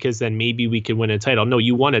trade because then maybe we could win a title. No,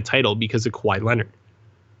 you won a title because of Kawhi Leonard.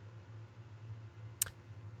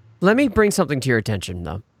 Let me bring something to your attention,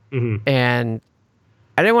 though. Mm-hmm. And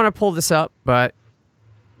I didn't want to pull this up, but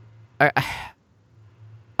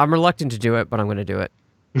I'm reluctant to do it, but I'm going to do it.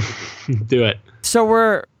 Do it. So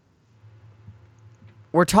we're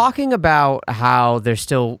talking about how there's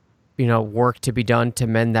still, work to be done to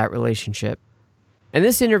mend that relationship. And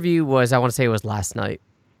this interview was, I want to say it was last night.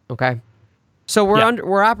 Okay. So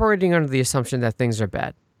we're operating under the assumption that things are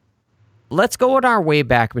bad. Let's go in our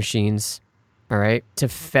Wayback Machines, all right, to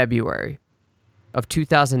February of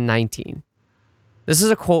 2019. This is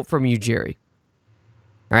a quote from Ujiri.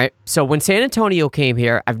 All right. So when San Antonio came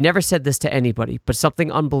here, I've never said this to anybody, but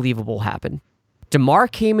something unbelievable happened. DeMar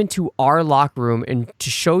came into our locker room, and to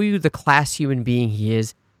show you the class human being he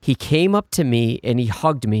is, he came up to me and he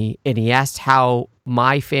hugged me and he asked how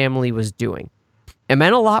my family was doing. It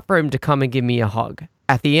meant a lot for him to come and give me a hug.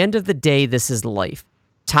 At the end of the day, this is life.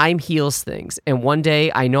 Time heals things. And one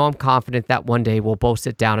day, I know I'm confident that one day we'll both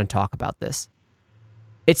sit down and talk about this.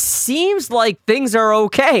 It seems like things are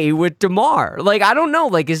okay with DeMar. Like, I don't know.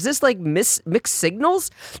 Like, is this like mixed signals?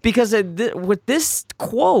 Because with this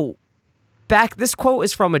quote, this quote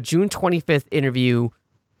is from a June 25th interview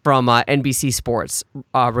from NBC Sports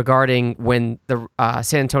regarding when the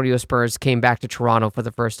San Antonio Spurs came back to Toronto for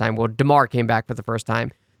the first time. Well, DeMar came back for the first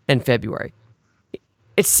time in February.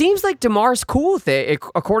 It seems like DeMar's cool with it,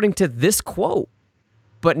 according to this quote.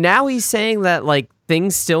 But now he's saying that like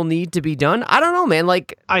things still need to be done. I don't know, man.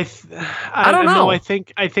 Like I don't know. I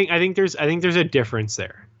think there's a difference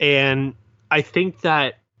there, and I think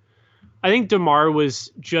DeMar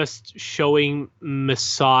was just showing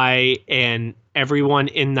Masai and everyone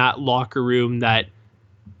in that locker room that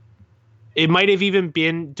it might have even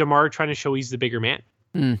been DeMar trying to show he's the bigger man.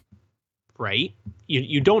 Right?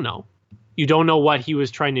 You don't know. You don't know what he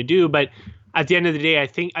was trying to do, but at the end of the day,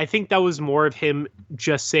 I think that was more of him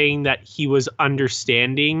just saying that he was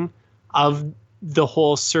understanding of the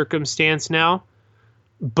whole circumstance now,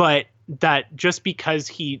 but that just because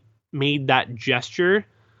he made that gesture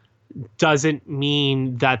doesn't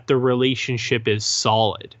mean that the relationship is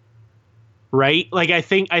solid, right? Like I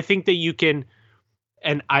think that you can,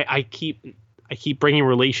 and I keep bringing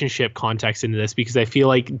relationship context into this because I feel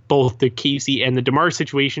like both the Casey and the DeMar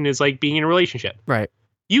situation is like being in a relationship. Right.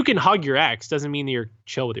 You can hug your ex, doesn't mean that you're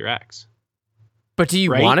chill with your ex. But do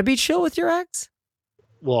you want to be chill with your ex?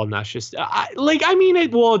 Well, not just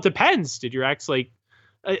it depends. Did your ex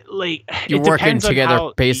you're working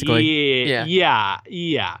together basically? Yeah.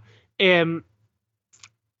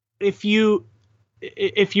 If you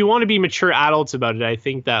want to be mature adults about it, I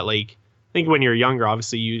think that I think when you're younger,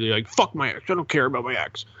 obviously you're like, fuck my ex, I don't care about my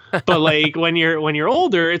ex. But like when you're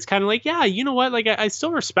older, it's kind of like, yeah, you know what? Like I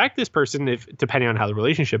still respect this person if depending on how the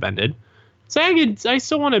relationship ended. So I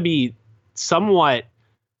still want to be somewhat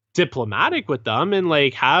diplomatic with them and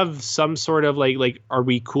like have some sort of like are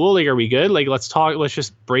we cool? Like are we good? Like let's talk. Let's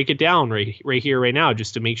just break it down right here, right now,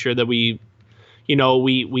 just to make sure that we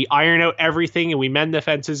iron out everything and we mend the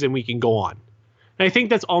fences and we can go on. And I think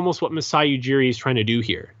that's almost what Masai Ujiri is trying to do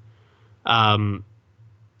here.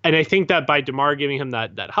 And I think that by DeMar giving him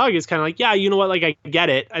that hug is kind of like, yeah, you know what? Like, I get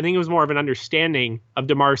it. I think it was more of an understanding of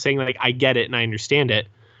DeMar saying like, I get it and I understand it,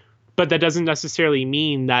 but that doesn't necessarily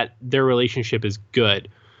mean that their relationship is good.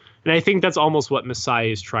 And I think that's almost what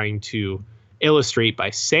Masai is trying to illustrate by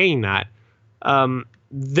saying that.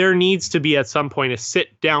 There needs to be at some point a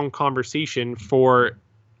sit down conversation for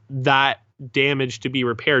that damage to be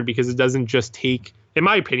repaired, because it doesn't just take, in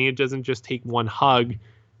my opinion, it doesn't just take one hug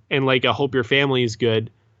and like I hope your family is good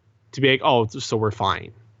to be like, oh, so we're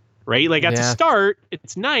fine, right? Like at the start,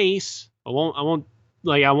 it's nice. I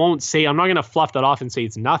won't say, I'm not gonna fluff that off and say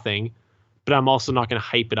it's nothing, but I'm also not gonna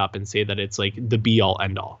hype it up and say that it's like the be all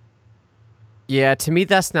end all. Yeah, to me,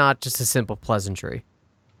 that's not just a simple pleasantry.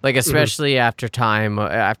 Like especially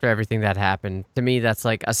after everything that happened, to me, that's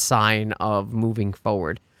like a sign of moving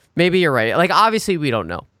forward. Maybe you're right. Like obviously we don't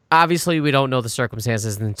know. Obviously we don't know the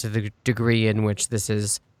circumstances and to the degree in which this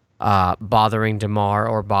is bothering DeMar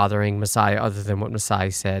or bothering Masai, other than what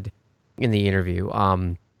Masai said in the interview.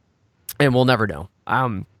 And we'll never know.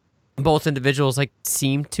 Both individuals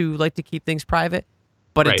seem to like to keep things private,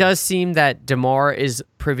 but It does seem that DeMar is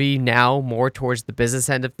privy now more towards the business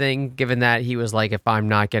end of thing, given that he was like, if I'm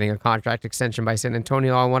not getting a contract extension by San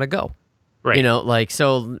Antonio, I want to go. Right. You know, like,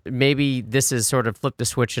 so maybe this is sort of flip the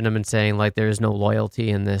switch in him and saying, like, there's no loyalty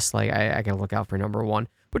in this. Like, I got to look out for number one,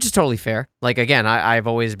 which is totally fair. Like, again, I've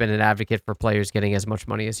always been an advocate for players getting as much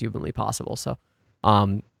money as humanly possible. So,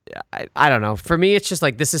 I don't know. For me, it's just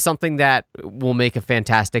like, this is something that will make a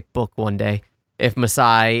fantastic book one day. If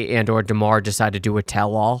Masai and or DeMar decide to do a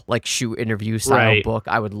tell-all, like shoot interview style book,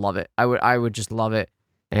 I would love it. I would just love it.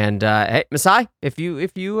 And hey, Masai, if you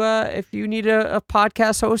need a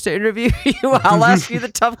podcast host to interview you, I'll ask you the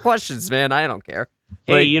tough questions, man. I don't care.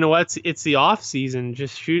 Hey, Like, you know what? It's the off season.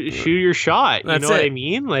 Just shoot your shot. You know what I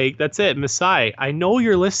mean? Like, that's it. Masai, I know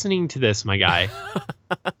you're listening to this, my guy.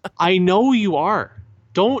 I know you are.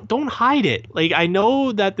 Don't hide it. Like, I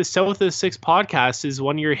know that the South of the Six podcast is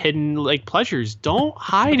one of your hidden like pleasures. Don't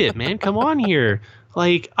hide it, man. Come on here.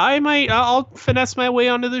 Like, I'll finesse my way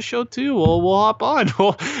onto the show too. We'll hop on.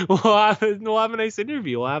 We'll have a nice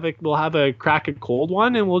interview. We'll have a crack a cold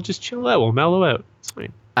one, and we'll just chill out. We'll mellow out. It's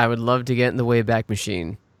fine. I would love to get in the Wayback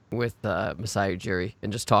Machine with Masai Ujiri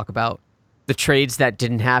and just talk about the trades that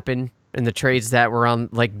didn't happen and the trades that were on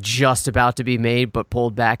like just about to be made but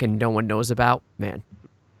pulled back and no one knows about. Man.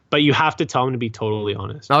 But you have to tell him to be totally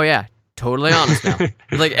honest. Oh yeah, totally honest now.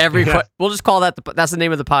 Like we'll just call that's the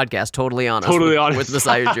name of the podcast. Totally honest. Totally honest with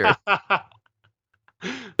Masai Ujiri.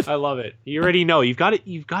 I love it. You already know. You've got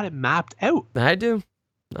it mapped out. I do.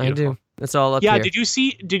 It's all up here. here.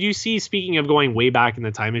 Did you see, speaking of going way back in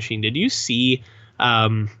the time machine, did you see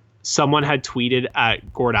someone had tweeted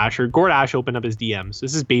at Gord Asher? Gord Ash opened up his DMs.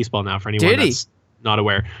 This is baseball now for anyone that's not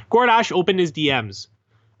aware. Gord Ash opened his DMs.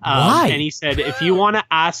 Why? And he said, if you want to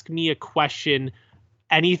ask me a question,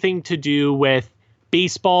 anything to do with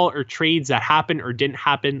baseball or trades that happened or didn't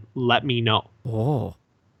happen, let me know. Oh.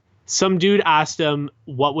 Some dude asked him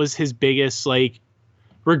what was his biggest like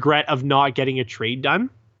regret of not getting a trade done.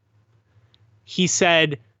 He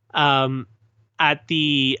said at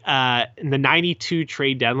the in the 92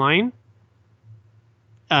 trade deadline,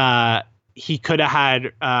 he could have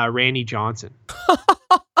had Randy Johnson.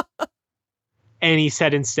 And he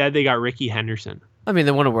said instead they got Ricky Henderson. I mean,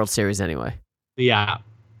 they won a World Series anyway. Yeah.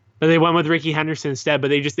 But they went with Ricky Henderson instead, but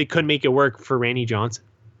they couldn't make it work for Randy Johnson.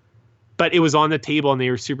 But it was on the table and they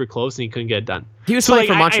were super close and he couldn't get it done. He was playing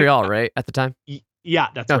for Montreal, right? At the time? Yeah,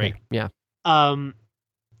 that's right. Yeah.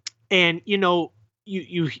 And you know,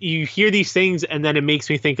 you hear these things and then it makes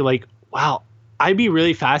me think like, wow, I'd be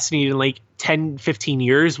really fascinated in like 10, 15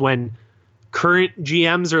 years when current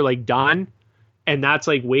GMs are like done and that's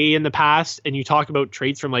like way in the past. And you talk about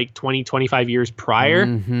trades from like 20, 25 years prior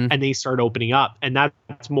and they start opening up. And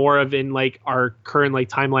that's more of in like our current like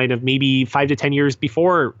timeline of maybe 5 to 10 years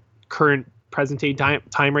before current present day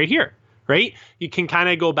time right here. Right. You can kind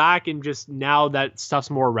of go back and just now that stuff's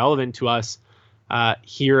more relevant to us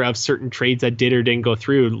hear of certain trades that did or didn't go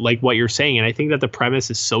through like what you're saying. And I think that the premise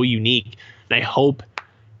is so unique and I hope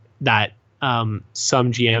that some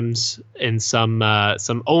GMs and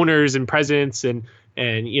some owners and presidents and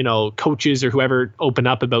you know coaches or whoever open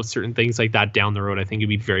up about certain things like that down the road. I think it'd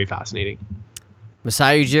be very fascinating.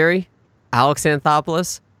 Masai Ujiri, Alex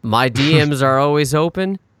Anthopoulos, my DMs are always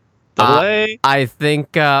open. I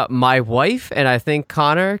think my wife and I think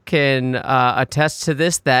Connor can attest to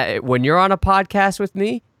this, that when you're on a podcast with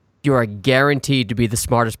me, you are guaranteed to be the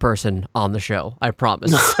smartest person on the show. I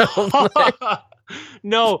promise.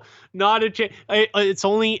 No, not a chance. It's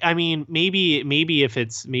only, I mean, maybe if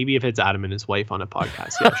it's Adam and his wife on a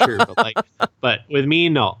podcast, yeah, sure. But with me,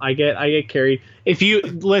 no, I get carried. If you're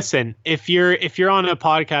on a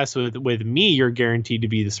podcast with me, you're guaranteed to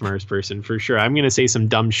be the smartest person for sure. I'm gonna say some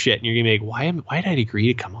dumb shit, and you're gonna be like, why did I agree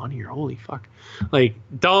to come on here? Holy fuck! Like,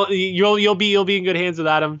 you'll be in good hands with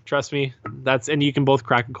Adam. Trust me. And you can both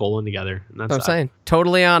crack a colon together. And that's what I'm saying.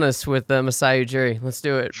 Totally honest with Masai Ujiri. Let's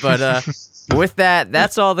do it. But with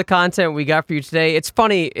that's all the content we got for you today. It's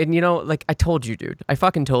funny, and you know, like I told you, dude. I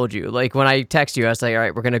fucking told you. Like when I text you, I was like, all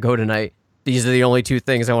right, we're gonna go tonight. These are the only two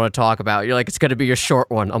things I want to talk about. You're like, it's gonna be a short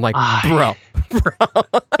one. I'm like, bro.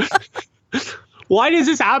 Why does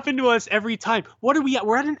this happen to us every time? What are we at?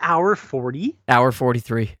 We're at an hour 40. Hour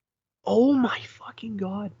 43. Oh my fucking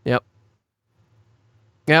god. Yep.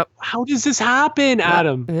 How does this happen,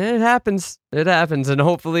 Adam? It happens, and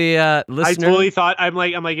hopefully, listener. I totally thought I'm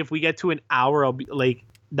like, if we get to an hour, I'll be like,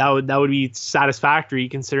 that would be satisfactory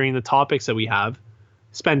considering the topics that we have.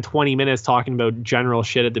 Spend 20 minutes talking about general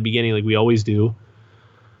shit at the beginning, like we always do.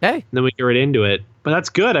 Hey, and then we get right into it. But that's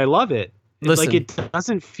good. I love it. Listen, like it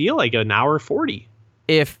doesn't feel like an hour 40.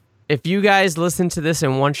 If you guys listen to this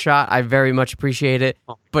in one shot, I very much appreciate it.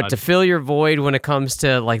 But to fill your void when it comes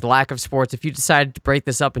to like lack of sports, if you decided to break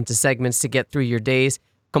this up into segments to get through your days,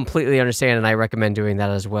 completely understand, and I recommend doing that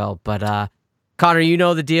as well. But Connor, you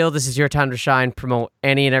know the deal. This is your time to shine. Promote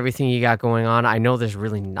any and everything you got going on. I know there's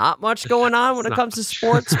really not much going on when it comes to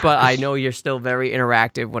sports, but I know you're still very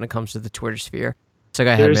interactive when it comes to the Twitter sphere. So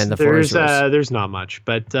go ahead, man. The floor is yours. There's not much,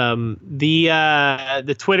 but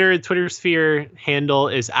the Twitter sphere handle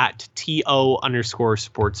is at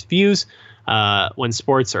 @TO_sportsviews. When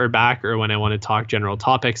sports are back, or when I want to talk general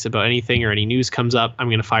topics about anything or any news comes up, I'm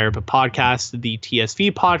going to fire up a podcast, the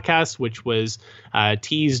TSV podcast, which was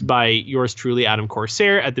teased by yours truly, Adam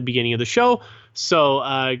Corsair, at the beginning of the show. So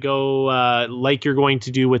go like you're going to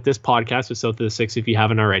do with this podcast with South of the Six. If you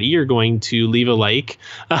haven't already, you're going to leave a like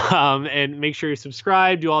and make sure you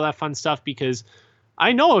subscribe, do all that fun stuff, because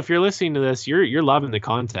I know if you're listening to this, you're loving the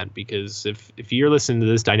content, because if you're listening to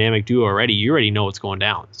this dynamic duo already, you already know what's going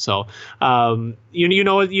down. So you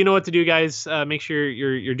know what to do, guys. Make sure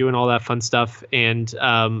you're doing all that fun stuff. And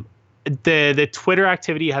the Twitter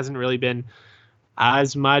activity hasn't really been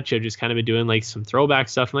as much. I've just kind of been doing like some throwback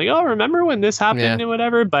stuff. I'm like, oh, remember when this happened and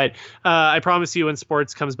whatever. But I promise you, when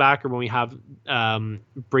sports comes back, or when we have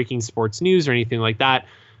breaking sports news or anything like that,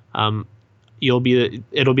 it'll be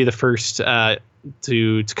the first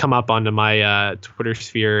to come up onto my Twitter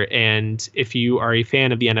sphere. And if you are a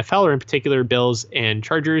fan of the NFL, or in particular Bills and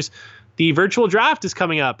Chargers, the virtual draft is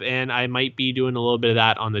coming up, and I might be doing a little bit of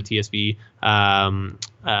that on the TSV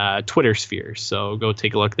Twitter sphere. So go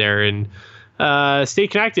take a look there and stay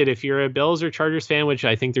connected. If you're a Bills or Chargers fan, which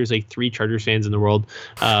I think there's like 3 Chargers fans in the world,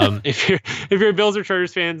 if you're a Bills or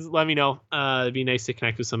Chargers fans, let me know. It'd be nice to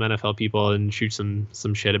connect with some NFL people and shoot some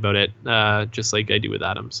shit about it, just like I do with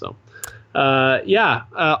Adam. So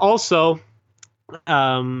also,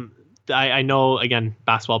 I know, again,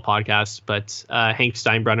 basketball podcast, but Hank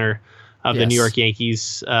Steinbrenner of the New York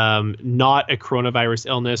Yankees, not a coronavirus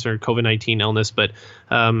illness or COVID-19 illness, but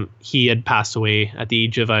he had passed away at the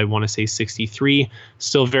age of, I want to say, 63,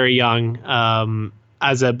 still very young.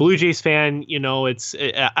 As a Blue Jays fan, you know, it's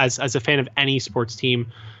as a fan of any sports team,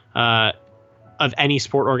 of any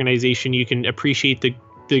sport organization, you can appreciate the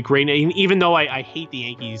greatness. Even though I hate the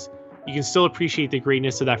Yankees, you can still appreciate the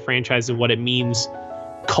greatness of that franchise and what it means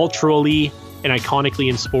culturally and iconically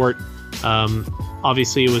in sport.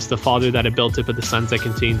 Obviously, it was the father that had built it, but the sons that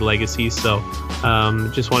continued the legacy. So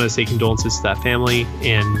just want to say condolences to that family.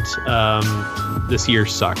 And this year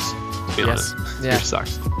sucks, to be honest. This year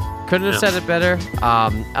sucks. Couldn't have said it better.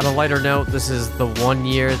 On a lighter note, this is the one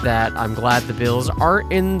year that I'm glad the Bills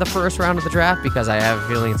aren't in the first round of the draft, because I have a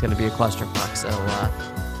feeling it's going to be a clusterfuck. So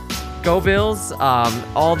go Bills.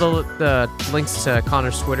 All the links to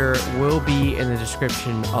Connor's Twitter will be in the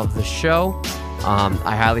description of the show.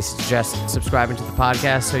 I highly suggest subscribing to the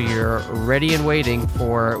podcast so you're ready and waiting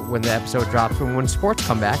for when the episode drops, when sports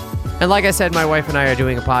come back. And like I said, my wife and I are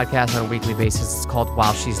doing a podcast on a weekly basis. It's called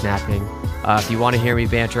While She's Napping. If you want to hear me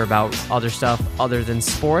banter about other stuff other than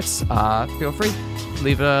sports, feel free.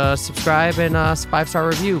 Leave a subscribe and a 5-star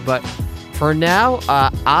review. But for now,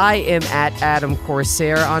 I am at Adam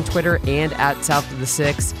Corsair on Twitter and at South of the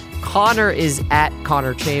Six. Connor is at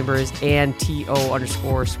Connor Chambers and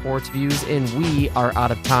TO_sportsviews, and we are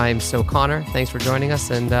out of time. So Connor, thanks for joining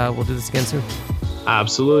us, and we'll do this again soon.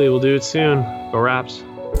 Absolutely, we'll do it soon. Go Raps.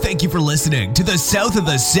 Thank you for listening to the South of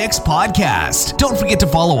the Six podcast. Don't forget to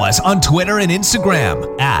follow us on Twitter and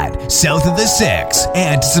Instagram at South of the Six,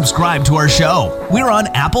 and to subscribe to our show. We're on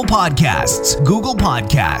Apple Podcasts, Google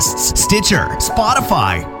Podcasts, Stitcher,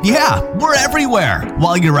 Spotify. Yeah, we're everywhere.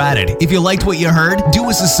 While you're at it, if you liked what you heard, do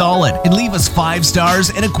us a solid and leave us 5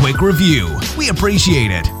 stars and a quick review. We appreciate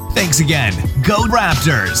it. Thanks again. Go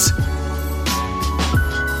Raptors.